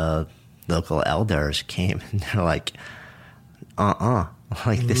of the local elders came and they're like,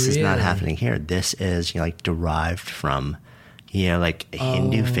 like this is not happening here. This is, you know, like derived from, you know, like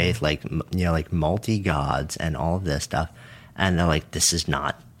Hindu faith, like, you know, like multi-gods and all of this stuff. And they're like, this is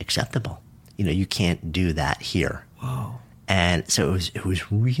not acceptable. You know, you can't do that here. Whoa. And so it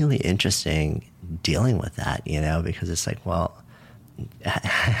was really interesting dealing with that, you know, because it's like, well,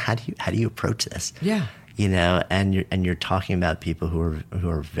 how do you approach this? Yeah. you know, and you're talking about people who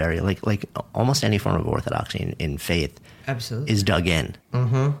are very like almost any form of orthodoxy in faith Absolutely. is dug in.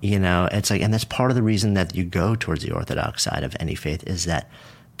 You know, it's like, and that's part of the reason that you go towards the orthodox side of any faith is that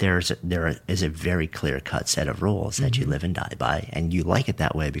there is a very clear-cut set of rules that you live and die by, and you like it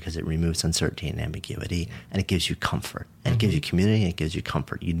that way because it removes uncertainty and ambiguity, and it gives you comfort, and it gives you community, and it gives you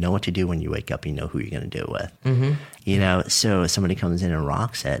comfort. You know what to do when you wake up, you know who you're going to do it with. You know, so somebody comes in and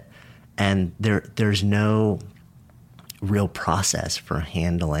rocks it, and there's no real process for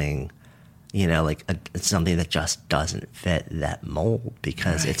handling, you know, like something that just doesn't fit that mold,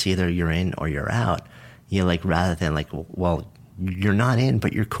 because it's either you're in or you're out. You know, like, rather than like, well, you're not in,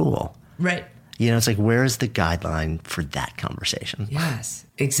 but you're cool. Right. You know, it's like, where's the guideline for that conversation? Yes,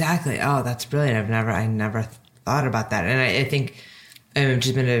 exactly. Oh, that's brilliant. I never thought about that. And I think I've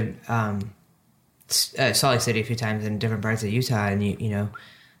just been to Salt Lake City a few times in different parts of Utah, and you know,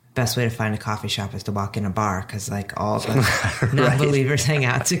 best way to find a coffee shop is to walk in a bar, because like all the non-believers hang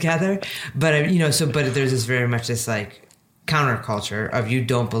out together. But you know, but there's this very much this like counterculture of you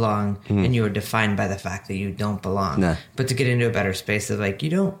don't belong, and you are defined by the fact that you don't belong. No. But to get into a better space of like, you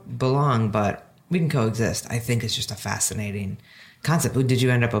don't belong, but we can coexist, I think it's just a fascinating concept. Did you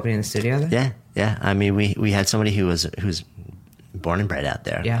end up opening the studio there? Yeah. I mean, we had somebody who's born and bred out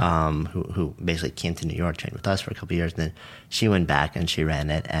there, who basically came to New York, trained with us for a couple of years, and then she went back and she ran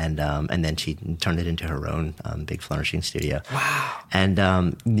it, and then she turned it into her own big flourishing studio. Wow! And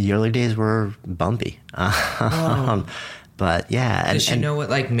the early days were bumpy. But yeah, does she know what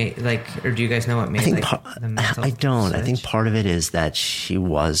made, or do you guys know what made? I don't. Switch? I think part of it is that she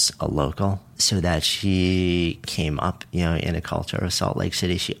was a local, so that she came up, you know, in a culture of Salt Lake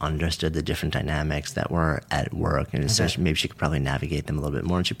City. She understood the different dynamics that were at work, and so maybe she could probably navigate them a little bit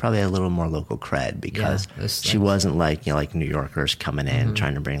more. And she probably had a little more local cred, because she wasn't like, you know, like New Yorkers coming in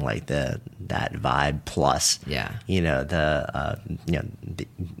trying to bring like that vibe plus, you know, the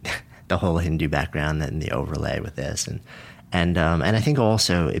whole Hindu background and the overlay with this, and I think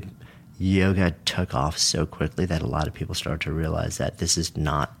also yoga took off so quickly that a lot of people started to realize that this is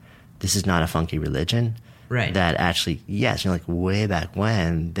not a funky religion. Right. That actually, yes, you know, like way back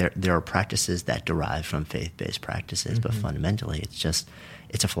when, there are practices that derive from faith-based practices, but fundamentally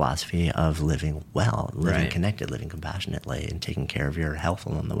it's a philosophy of living well, living connected, living compassionately, and taking care of your health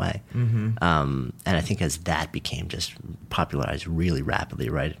along the way. And I think as that became just popularized really rapidly,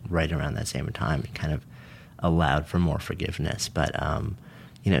 right around that same time, it kind of allowed for more forgiveness. But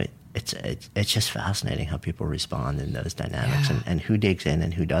you know, it's just fascinating how people respond in those dynamics, and who digs in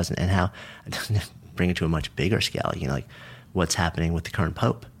and who doesn't, and how bring it to a much bigger scale. You know, like what's happening with the current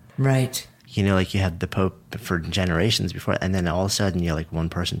pope. Right. You know, like you have the Pope for generations before, and then all of a sudden, you know, like one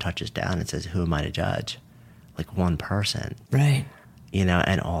person touches down and says, "Who am I to judge?" Like one person. Right. You know,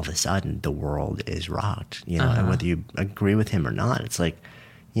 and all of a sudden the world is rocked, you know, and whether you agree with him or not, it's like,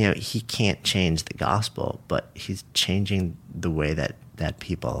 you know, he can't change the gospel, but he's changing the way that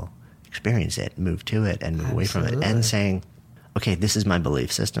people experience it, move to it, and move away from it, and saying, okay, this is my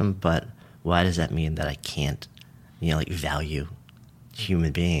belief system, but why does that mean that I can't, you know, like value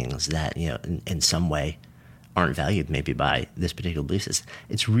human beings that, you know, in some way aren't valued maybe by this particular belief system?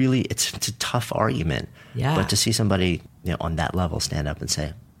 It's really, it's a tough argument. Yeah. But to see somebody, you know, on that level stand up and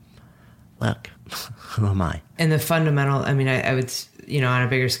say, look, who am I? And the fundamental, I mean, I would, you know, on a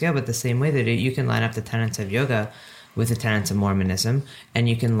bigger scale, but the same way that you can line up the tenets of yoga with the tenets of Mormonism, and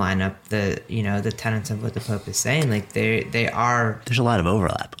you can line up the, you know, the tenets of what the Pope is saying. Like they are. There's a lot of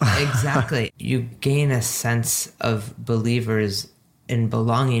overlap. Exactly. You gain a sense of believers in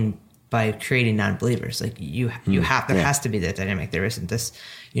belonging by creating non-believers. Like you have, there has to be that dynamic. There isn't this,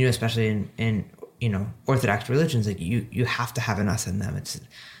 you know, especially in you know, Orthodox religions, like you have to have an us in them. It's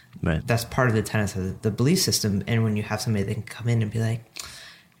right. That's part of the tenets of the belief system. And when you have somebody that can come in and be like,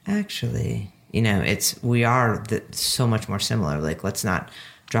 actually, you know, we are so much more similar. Like, let's not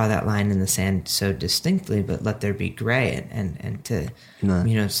draw that line in the sand so distinctly, but let there be gray, and to,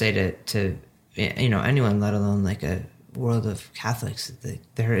 you know, say to, you know, anyone, let alone like a world of Catholics,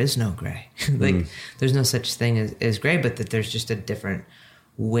 there is no gray. Like there's no such thing as gray, but that there's just a different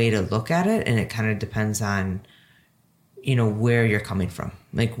way to look at it. And it kind of depends on, you know, where you're coming from,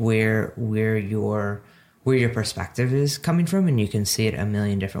 like where your perspective is coming from, and you can see it a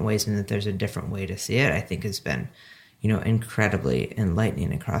million different ways, and that there's a different way to see it, I think has been, you know, incredibly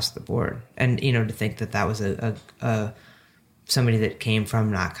enlightening across the board. And, you know, to think that was a somebody that came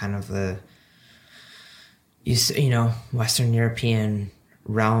from not kind of the, you know, Western European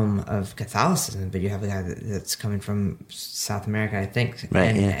realm of Catholicism, but you have a guy that's coming from South America, I think,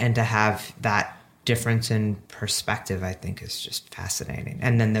 right, and to have that difference in perspective, I think, is just fascinating.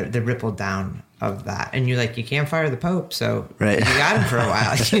 And then the ripple down of that. And you're like, you can't fire the Pope, so right. You got him for a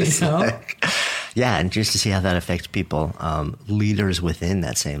while, you know? Yeah, and just to see how that affects people, leaders within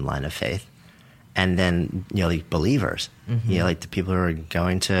that same line of faith. And then, like believers, like the people who are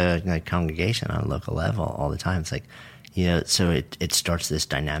going to like congregation on a local level all the time. It's like, so it starts this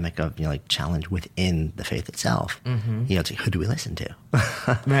dynamic of, like challenge within the faith itself. It's like, who do we listen to?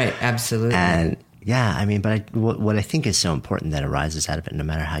 Right, absolutely. And yeah, I mean, but what I think is so important that arises out of it, no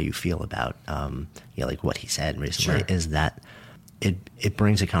matter how you feel about, like what he said recently, is that it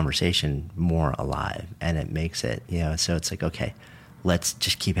brings a conversation more alive, and it makes it, so it's like, okay, let's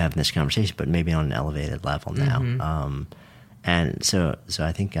just keep having this conversation, but maybe on an elevated level now. And so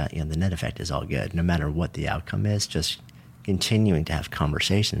I think, the net effect is all good, no matter what the outcome is, just continuing to have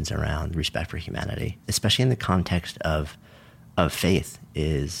conversations around respect for humanity, especially in the context of faith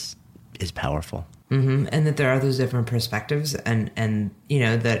is powerful. And that there are those different perspectives, and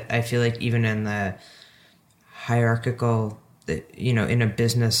that I feel like even in the hierarchical, in a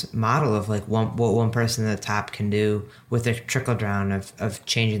business model of like what one person at the top can do with a trickle down of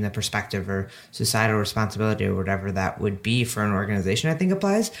changing the perspective or societal responsibility or whatever that would be for an organization, I think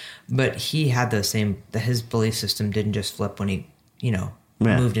applies. But he had his belief system didn't just flip when he,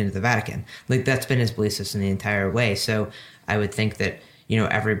 moved into the Vatican. Like that's been his belief system the entire way. So I would think that,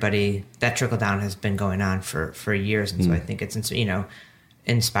 everybody, that trickle down has been going on for years. And so I think it's,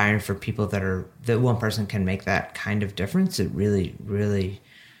 inspiring for people that one person can make that kind of difference. It really, really,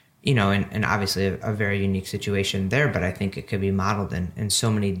 and obviously a very unique situation there, but I think it could be modeled in so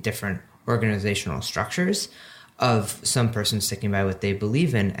many different organizational structures of some person sticking by what they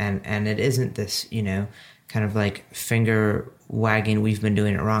believe in. And it isn't this, kind of like finger wagging, we've been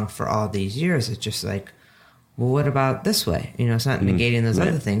doing it wrong for all these years. It's just like, well, what about this way? It's not negating those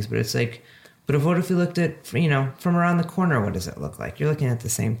other things, but it's like, but what if you looked at, from around the corner, what does it look like? You're looking at the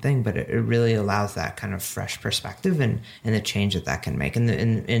same thing, but it really allows that kind of fresh perspective and the change that can make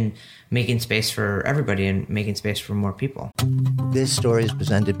in making space for everybody and making space for more people. This story is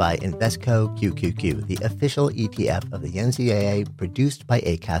presented by Invesco QQQ, the official ETF of the NCAA, produced by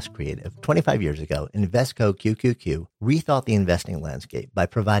Acast Creative. 25 years ago, Invesco QQQ rethought the investing landscape by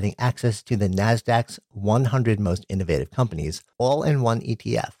providing access to the NASDAQ's 100 most innovative companies, all in one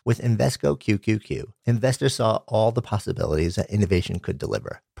ETF. With Invesco QQQ, investors saw all the possibilities that innovation could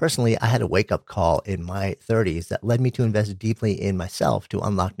deliver. Personally, I had a wake-up call in my 30s that led me to invest deeply in myself to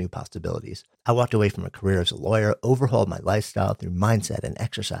unlock new possibilities. I walked away from a career as a lawyer, overhauled my lifestyle through mindset and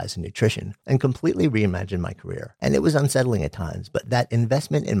exercise and nutrition, and completely reimagined my career. And it was unsettling at times, but that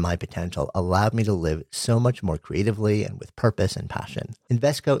investment in my potential allowed me to live so much more creatively and with purpose and passion.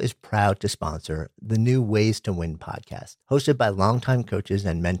 Invesco is proud to sponsor the new Ways to Win podcast, hosted by longtime coaches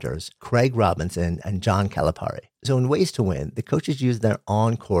and mentors Craig Robinson and John Calipari. So in Ways to Win, the coaches use their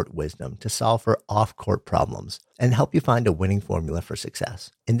on-court wisdom to solve for off-court problems and help you find a winning formula for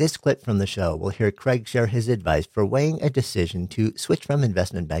success. In this clip from the show, we'll hear Craig share his advice for weighing a decision to switch from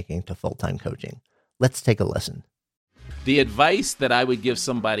investment banking to full-time coaching. Let's take a listen. The advice that I would give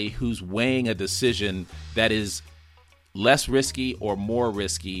somebody who's weighing a decision that is less risky or more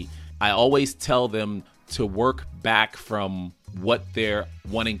risky, I always tell them to work back from what they're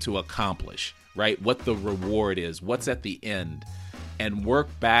wanting to accomplish, right? What the reward is, what's at the end, and work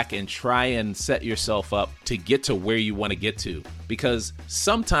back and try and set yourself up to get to where you want to get to. Because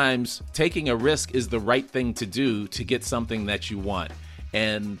sometimes taking a risk is the right thing to do to get something that you want.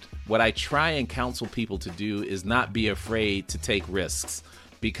 And what I try and counsel people to do is not be afraid to take risks.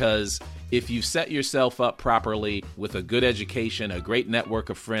 Because if you set yourself up properly with a good education, a great network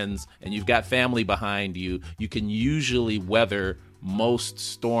of friends, and you've got family behind you, you can usually weather most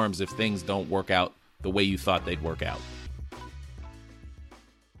storms if things don't work out the way you thought they'd work out.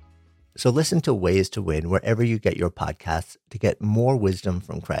 So listen to Ways to Win wherever you get your podcasts to get more wisdom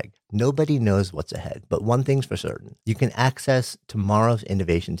from Craig. Nobody knows what's ahead, but one thing's for certain. You can access tomorrow's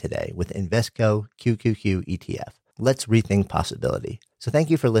innovation today with Invesco QQQ ETF. Let's rethink possibility. So thank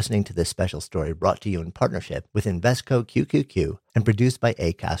you for listening to this special story brought to you in partnership with Invesco QQQ and produced by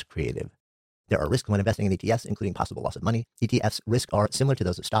Acast Creative. There are risks when investing in ETFs, including possible loss of money. ETFs' risks are similar to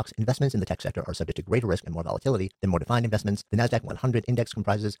those of stocks. Investments in the tech sector are subject to greater risk and more volatility than more defined investments. The NASDAQ 100 index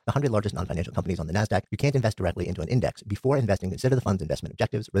comprises the 100 largest non-financial companies on the NASDAQ. You can't invest directly into an index. Before investing, consider the fund's investment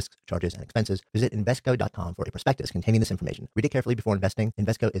objectives, risks, charges, and expenses. Visit Invesco.com for a prospectus containing this information. Read it carefully before investing.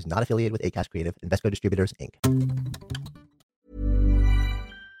 Invesco is not affiliated with Acast Creative. Invesco Distributors, Inc.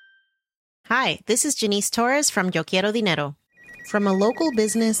 Hi, this is Janice Torres from Yo Quiero Dinero. From a local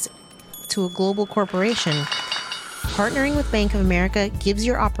business to a global corporation, Partnering with Bank of America gives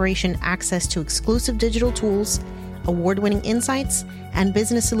your operation access to exclusive digital tools, award-winning insights, and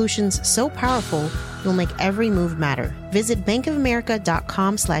business solutions so powerful, you'll make every move matter. Visit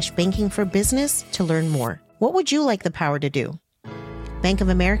bankofamerica.com/banking for business to learn more. What would you like the power to do? Bank of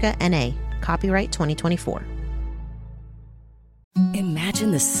America, N.A. Copyright 2024.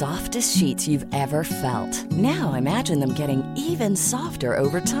 Imagine the softest sheets you've ever felt. Now imagine them getting even softer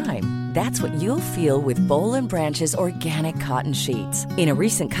over time. That's what you'll feel with Boll & Branch's organic cotton sheets. In a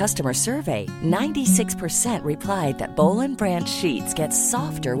recent customer survey, 96% replied that Boll & Branch sheets get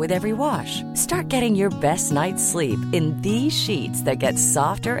softer with every wash. Start getting your best night's sleep in these sheets that get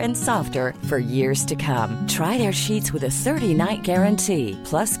softer and softer for years to come. Try their sheets with a 30-night guarantee.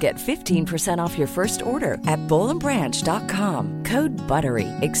 Plus, get 15% off your first order at bollandbranch.com. Code BUTTERY.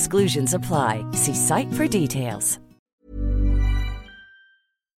 Exclusions apply. See site for details.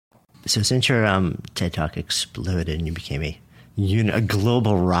 So since your TED Talk exploded and you became a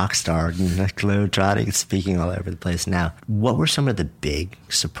global rock star, globe-trotting, speaking all over the place now, what were some of the big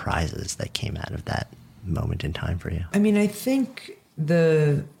surprises that came out of that moment in time for you? I mean, I think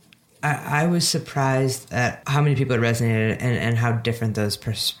I was surprised at how many people it resonated and how different those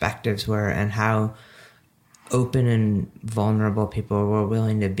perspectives were and how open and vulnerable people were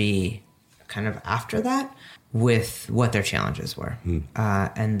willing to be kind of after that with what their challenges were.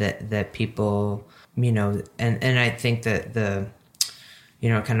 And that people, and I think that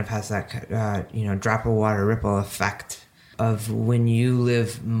it kind of has that, drop of water ripple effect of when you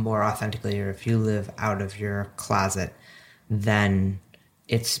live more authentically, or if you live out of your closet, then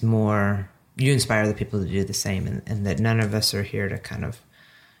it's more, you inspire the people to do the same, and that none of us are here to kind of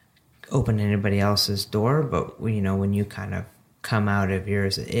open anybody else's door, but when you kind of come out of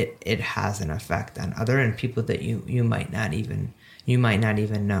yours, it has an effect on other and people that you might not even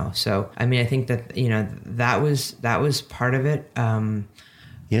know. So I mean, I think that that was part of it.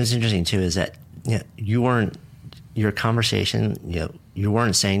 What's interesting too is that your conversation, you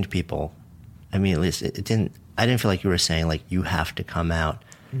weren't saying to people, I mean, at least I didn't feel like you were saying like you have to come out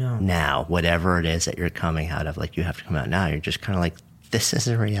now, whatever it is that you're coming out of, like you have to come out now. You're just kind of like, this is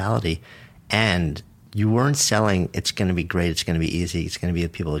a reality. And you weren't selling, it's going to be great, it's going to be easy, it's going to be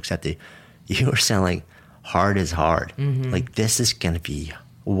that people accept it. You were selling hard is hard. Mm-hmm. Like, this is going to be,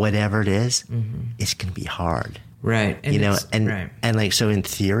 whatever it is, it's going to be hard. Right. And and like, so in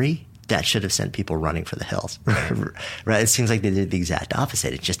theory, that should have sent people running for the hills. Right? It seems like they did the exact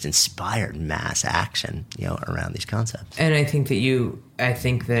opposite. It just inspired mass action, around these concepts. And I think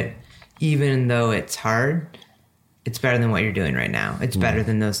that even though it's hard, it's better than what you're doing right now. It's better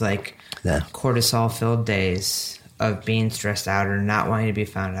than those cortisol-filled days of being stressed out or not wanting to be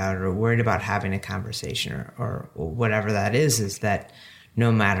found out or worried about having a conversation or whatever that is that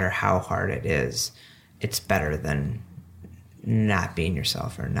no matter how hard it is, it's better than not being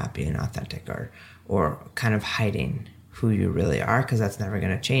yourself or not being authentic or kind of hiding who you really are, because that's never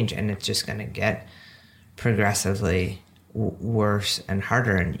going to change. And it's just going to get progressively worse and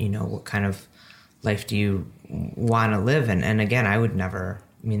harder. And, what kind of life do you want to live? And again,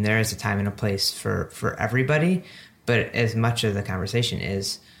 there is a time and a place for everybody, but as much of the conversation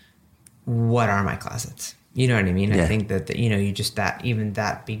is, what are my closets? You know what I mean? Yeah. I think that, you just even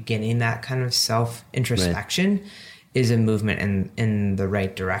that beginning, that kind of self-introspection is a movement in the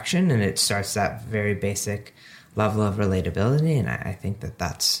right direction. And it starts that very basic level of relatability. And I think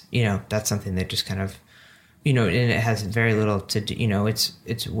that's something that just kind of, and it has very little to do,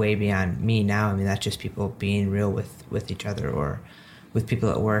 it's way beyond me now. I mean, that's just people being real with each other or with people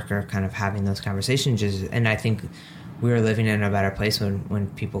at work or kind of having those conversations. And I think we're living in a better place when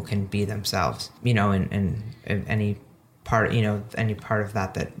people can be themselves, and any part of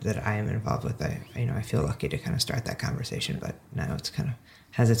that I am involved with, I feel lucky to kind of start that conversation, but now it's kind of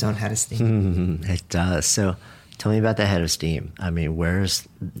has its own head of steam. It does. So tell me about the head of steam. I mean,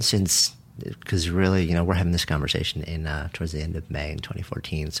 because really, we're having this conversation towards the end of May in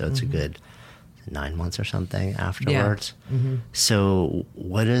 2014, so it's a good 9 months or something afterwards. Yeah. Mm-hmm. So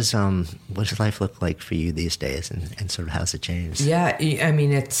what does life look like for you these days, and sort of how's it changed? Yeah, I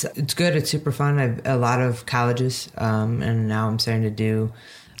mean, it's good. It's super fun. I've a lot of colleges, and now I'm starting to do...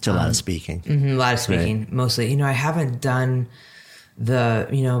 It's a lot of speaking. A lot of speaking, right. Mostly. I haven't done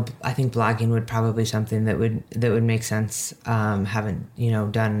I think blogging would probably be something that would make sense. Haven't,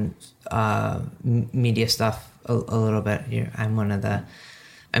 done media stuff a little bit. I'm one of the...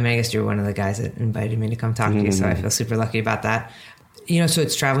 I guess you're one of the guys that invited me to come talk to you, so I feel super lucky about that. So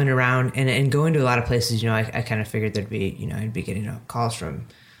it's traveling around and going to a lot of places. I kind of figured there'd be, I'd be getting calls from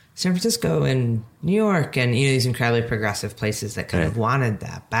San Francisco and New York and, you know, these incredibly progressive places that kind of wanted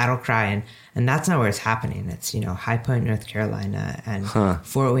that battle cry. And that's not where it's happening. It's, you know, High Point, North Carolina and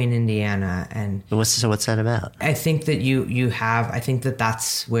Fort Wayne, Indiana. And what's that about? I think that I think that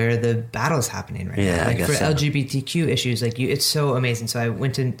that's where the battle's happening right now. Like for LGBTQ issues, like it's so amazing. So I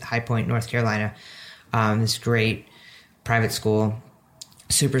went to High Point, North Carolina, this great private school,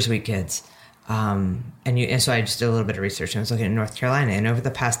 super sweet kids. And so I just did a little bit of research and I was looking at North Carolina, and over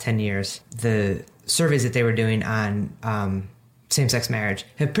the past 10 years, the surveys that they were doing on same-sex marriage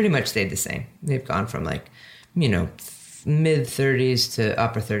have pretty much stayed the same. They've gone from like, you know, mid 30s to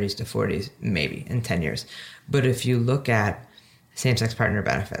upper 30s to 40s, maybe in 10 years. But if you look at same-sex partner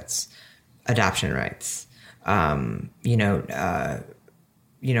benefits, adoption rights,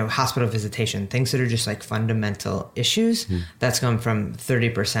 hospital visitation, things that are just like fundamental issues, that's gone from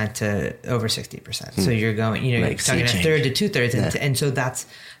 30% to over 60%. So you're going, you know, you're talking a third to 2/3. And so that's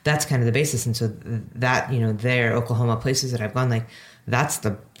kind of the basis. And so that, you know, there, Oklahoma, places that I've gone, like that's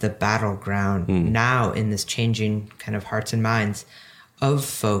the battleground now in this changing kind of hearts and minds of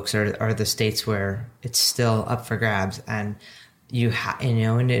folks are the states where it's still up for grabs. And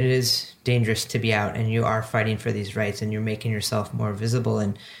and it is dangerous to be out and you are fighting for these rights and you're making yourself more visible.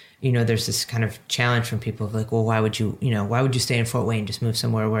 And, you know, there's this kind of challenge from people of like, well, why would you stay in Fort Wayne, just move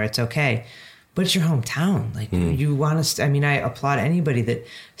somewhere where it's okay? But it's your hometown. Like you want to, I applaud anybody that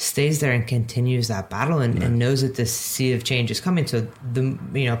stays there and continues that battle and knows that this sea of change is coming. So the,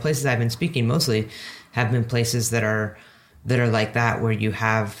 you know, places I've been speaking mostly have been places that are like that, where you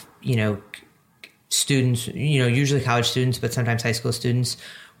have, you know, students, you know, usually college students, but sometimes high school students,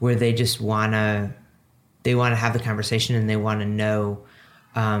 where they just want to have the conversation and they want to know,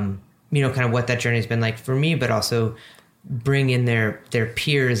 you know, kind of what that journey has been like for me, but also bring in their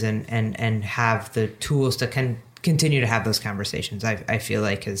peers and have the tools to continue to have those conversations. I feel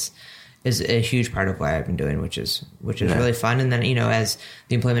like is a huge part of what I've been doing, which is really fun. And then, you know, as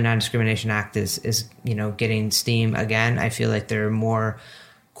the Employment Non-Discrimination Act is, you know, getting steam again, I feel like there are more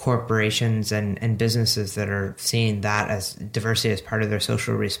corporations and businesses that are seeing that as diversity as part of their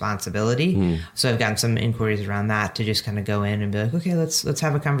social responsibility. So I've gotten some inquiries around that to just kind of go in and be like, okay, let's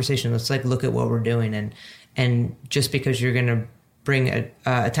have a conversation. Let's like look at what we're doing. And just because you're going to bring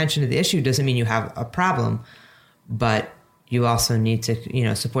attention to the issue doesn't mean you have a problem, but you also need to, you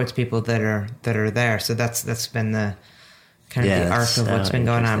know, support the people that are there. So that's been the kind of the arc of what's been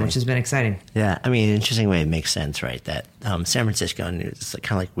going on, which has been exciting. Yeah, I mean, an interesting way it makes sense, right? That San Francisco, and it's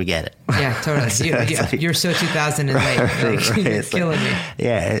kind of like, we get it. Yeah, totally. You're so 2000 and late. Like, you're killing me.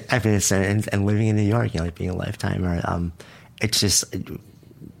 Yeah, I mean, and living in New York, you know, like being a lifetimer, it's just,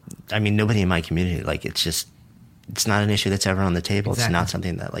 I mean, nobody in my community, like, it's not an issue that's ever on the table. Exactly. It's not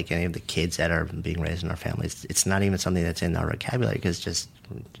something that, like, any of the kids that are being raised in our families, it's not even something that's in our vocabulary, because just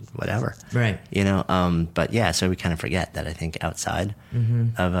whatever. Right. You know, but yeah, so we kind of forget that, I think, outside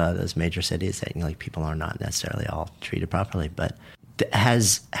of those major cities, that, you know, like, people are not necessarily all treated properly. But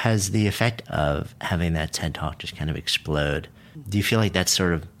has the effect of having that TED Talk just kind of explode, do you feel like that's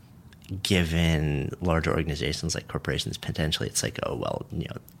sort of given larger organizations like corporations, potentially, it's like, oh, well, you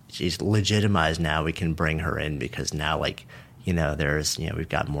know, she's legitimized now, we can bring her in because now, like, you know, there's, you know, we've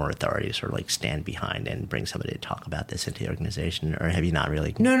got more authority to sort of like stand behind and bring somebody to talk about this into the organization? Or have you not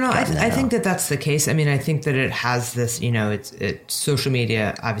really? No, I think that that's the case. I mean, I think that it has this, you know, it's social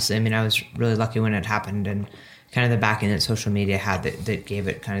media, obviously. I mean, I was really lucky when it happened, and kind of the backing that social media had that gave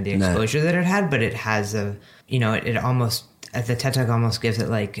it kind of the exposure that it had, but it has it almost, the TED Talk almost gives it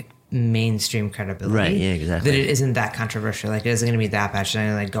like mainstream credibility. Right, yeah, exactly. That it isn't that controversial. Like, it isn't going to be that bad. Should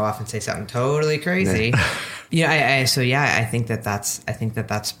I like go off and say something totally crazy? I think that's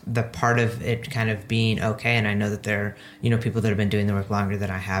the part of it kind of being okay. And I know that there are, you know, people that have been doing the work longer than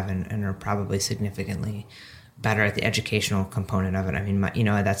I have and are probably significantly better at the educational component of it. I mean,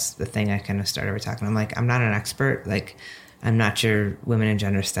 that's the thing I kind of started talking. I'm like, I'm not an expert. Like, I'm not your women and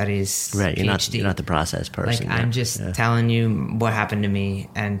gender studies right. PhD. You're not the process person. Like, I'm just telling you what happened to me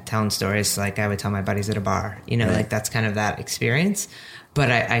and telling stories like I would tell my buddies at a bar. You know, like, that's kind of that experience. But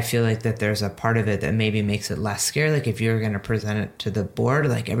I feel like that there's a part of it that maybe makes it less scary. Like, if you're going to present it to the board,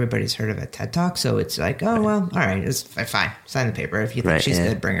 like, everybody's heard of a TED Talk, so it's like, oh, well, all right, it's fine. Sign the paper. If you think she's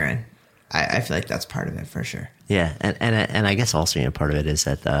good, bring her in. I feel like that's part of it for sure. Yeah, and I guess also, you know, part of it is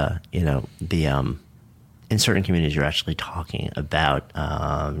that you know, the in certain communities you're actually talking about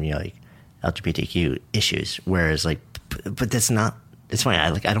you know, like LGBTQ issues, whereas like, but that's not it's funny.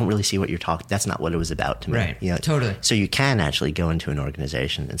 I don't really see what you're talking. That's not what it was about to me. Right. Totally. So you can actually go into an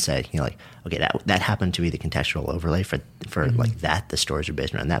organization and say, like, okay, that happened to be the contextual overlay for like that. The stories are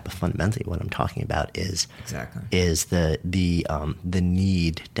based around that, but fundamentally, what I'm talking about is the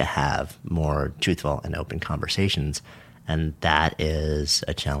need to have more truthful and open conversations. And that is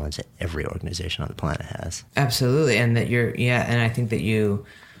a challenge that every organization on the planet has. Absolutely. And that and I think that you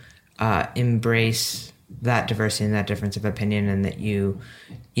embrace that diversity and that difference of opinion, and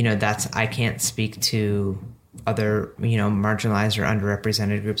that I can't speak to other, marginalized or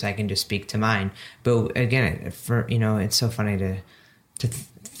underrepresented groups. I can just speak to mine. But again, it's so funny to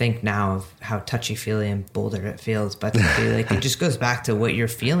think now of how touchy-feely and boulder it feels, but like, it just goes back to what you're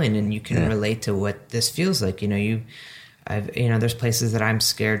feeling, and you can relate to what this feels like. There's places that I'm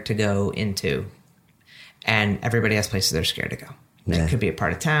scared to go into, and everybody has places they're scared to go. It could be a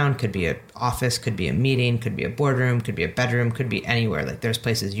part of town, could be an office, could be a meeting, could be a boardroom, could be a bedroom, could be anywhere. Like, there's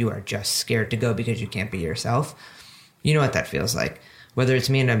places you are just scared to go because you can't be yourself. You know what that feels like. Whether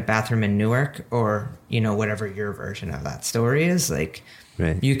it's me in a bathroom in Newark or, whatever your version of that story is, like,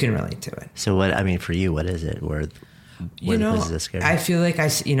 you can relate to it. So for you, what is it? Where is this scary? I feel like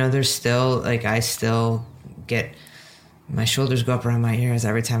there's still, like, I still get, my shoulders go up around my ears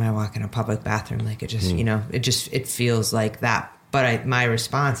every time I walk in a public bathroom. Like, it just, it feels like that. But my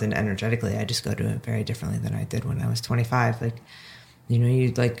response, and energetically, I just go to it very differently than I did when I was 25. Like,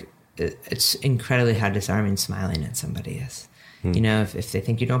 it's incredibly how disarming smiling at somebody is. If they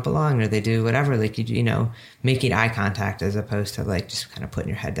think you don't belong or they do whatever, like, making eye contact as opposed to, like, just kind of putting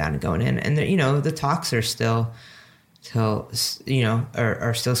your head down and going in. And the talks are still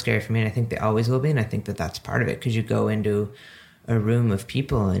are still scary for me. And I think they always will be. And I think that that's part of it, because you go into a room of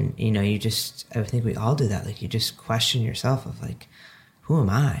people and, I think we all do that. Like, you just question yourself of, like, who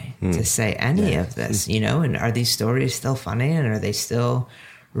am I to say any of this, and are these stories still funny, and are they still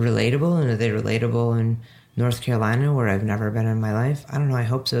relatable, and are they relatable in North Carolina where I've never been in my life? I don't know. I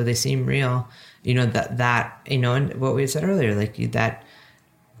hope so. They seem real, and what we had said earlier, like, that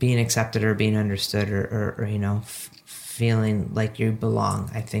being accepted or being understood or feeling like you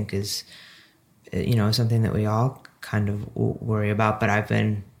belong, I think is, something that we all kind of worry about. But I've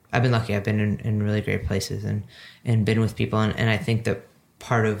been lucky. I've been in really great places and been with people. And I think that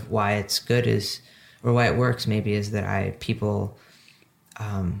part of why it's good or why it works maybe is that people,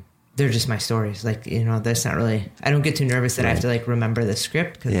 they're just my stories. Like, that's not really, I don't get too nervous that I have to, like, remember the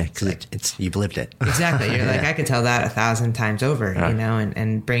script. Because you've lived it. Exactly. You're like, I could tell that 1,000 times over,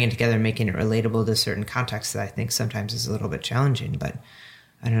 and bringing it together, making it relatable to certain contexts that I think sometimes is a little bit challenging. But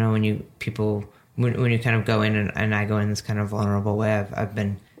I don't know, when you kind of go in and I go in this kind of vulnerable way, I've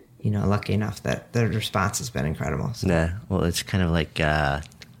been, lucky enough that the response has been incredible. So. Yeah. Well, it's kind of like,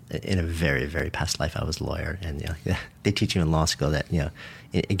 in a very, very past life, I was a lawyer, and they teach you in law school that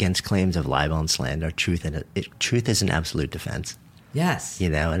against claims of libel and slander, truth is an absolute defense. Yes.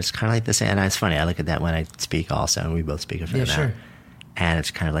 And it's kind of like this. And it's funny. I look at that when I speak also, and we both speak a fair amount. Sure. And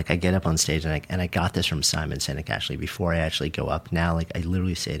it's kind of like I get up on stage, and I got this from Simon Sinek actually. Before I actually go up now, like, I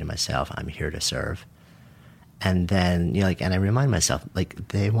literally say to myself, I'm here to serve. And then and I remind myself, like,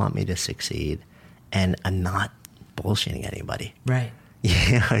 they want me to succeed, and I'm not bullshitting anybody. Right.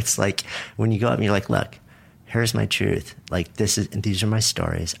 It's like when you go up and you're like, look, here's my truth. Like, these are my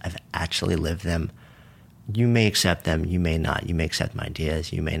stories. I've actually lived them. You may accept them, you may not. You may accept my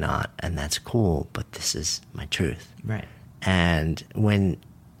ideas, you may not, and that's cool. But this is my truth. Right. And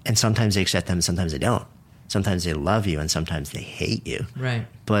sometimes they accept them, sometimes they don't. Sometimes they love you, and sometimes they hate you. Right.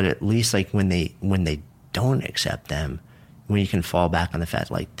 But at least, like, when they don't accept them, when you can fall back on the fact,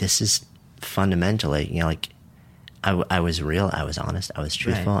 like, this is fundamentally, like, I was real, I was honest, I was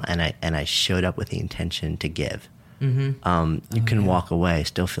truthful, right. and I showed up with the intention to give. Mm-hmm. You can walk away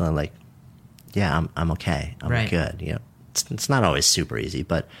still feeling like, yeah, I'm okay, I'm right. good. It's not always super easy,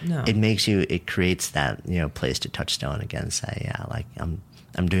 but it creates that place to touchstone again and say, yeah, like,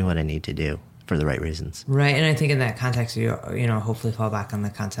 I'm doing what I need to do for the right reasons. Right. And I think in that context, you hopefully fall back on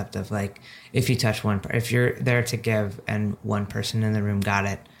the concept of, like, if you touch if you're there to give and one person in the room got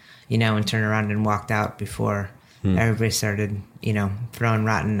it, and turned around and walked out before everybody started, throwing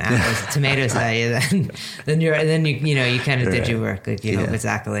rotten apples, tomatoes at you, then you kind of did your work. Like, hope it's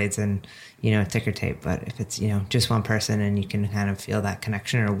accolades and, ticker tape. But if it's, just one person and you can kind of feel that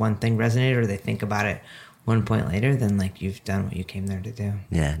connection, or one thing resonated, or they think about it one point later, then, like, you've done what you came there to do.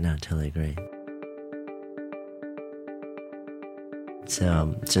 Yeah, no, totally agree.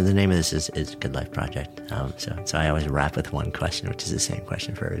 So the name of this is Good Life Project. So I always wrap with one question, which is the same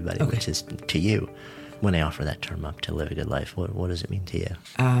question for everybody, which is to you. When I offer that term up, to live a good life, what does it mean to you?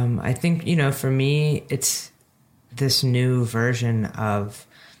 I think, for me, it's this new version of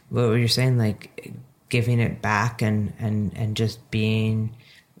what you're saying, like giving it back and just being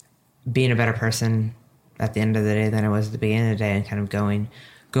a better person at the end of the day than I was at the beginning of the day, and kind of going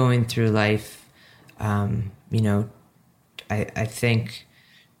through life. You know, I think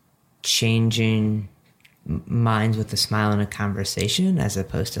changing minds with a smile and a conversation, as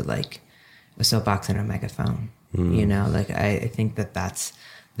opposed to like a soapbox and a megaphone. You know, like I think that's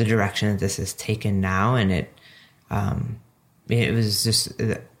the direction that this is taken now, and it was just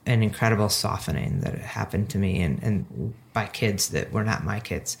an incredible softening that happened to me and by kids that were not my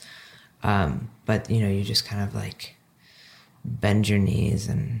kids. But you know, you just kind of like bend your knees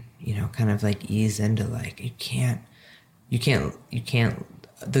and, you know, kind of like ease into like, you can't,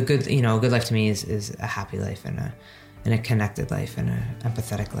 the good, you know, a good life to me is a happy life and a connected life and a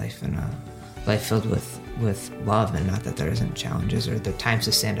empathetic life and a life filled with love, and not that there isn't challenges or the times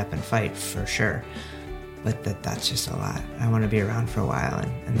to stand up and fight, for sure, but that's just a lot. I want to be around for a while,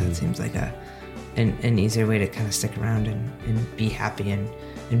 and that seems like an easier way to kind of stick around and be happy and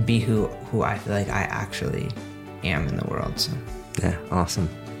be who I feel like I actually am in the world. So yeah, awesome.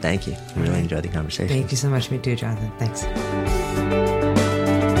 Thank you. I really enjoyed the conversation. Thank you so much. Me too, Jonathan. Thanks.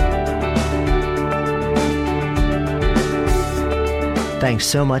 Thanks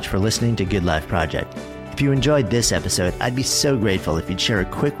so much for listening to Good Life Project. If you enjoyed this episode, I'd be so grateful if you'd share a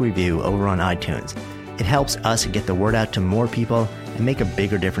quick review over on iTunes. It helps us get the word out to more people and make a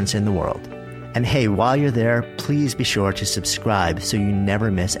bigger difference in the world. And hey, while you're there, please be sure to subscribe so you never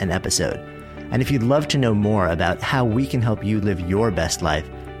miss an episode. And if you'd love to know more about how we can help you live your best life,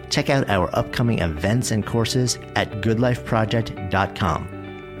 check out our upcoming events and courses at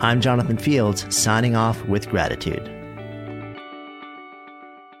goodlifeproject.com. I'm Jonathan Fields, signing off with gratitude.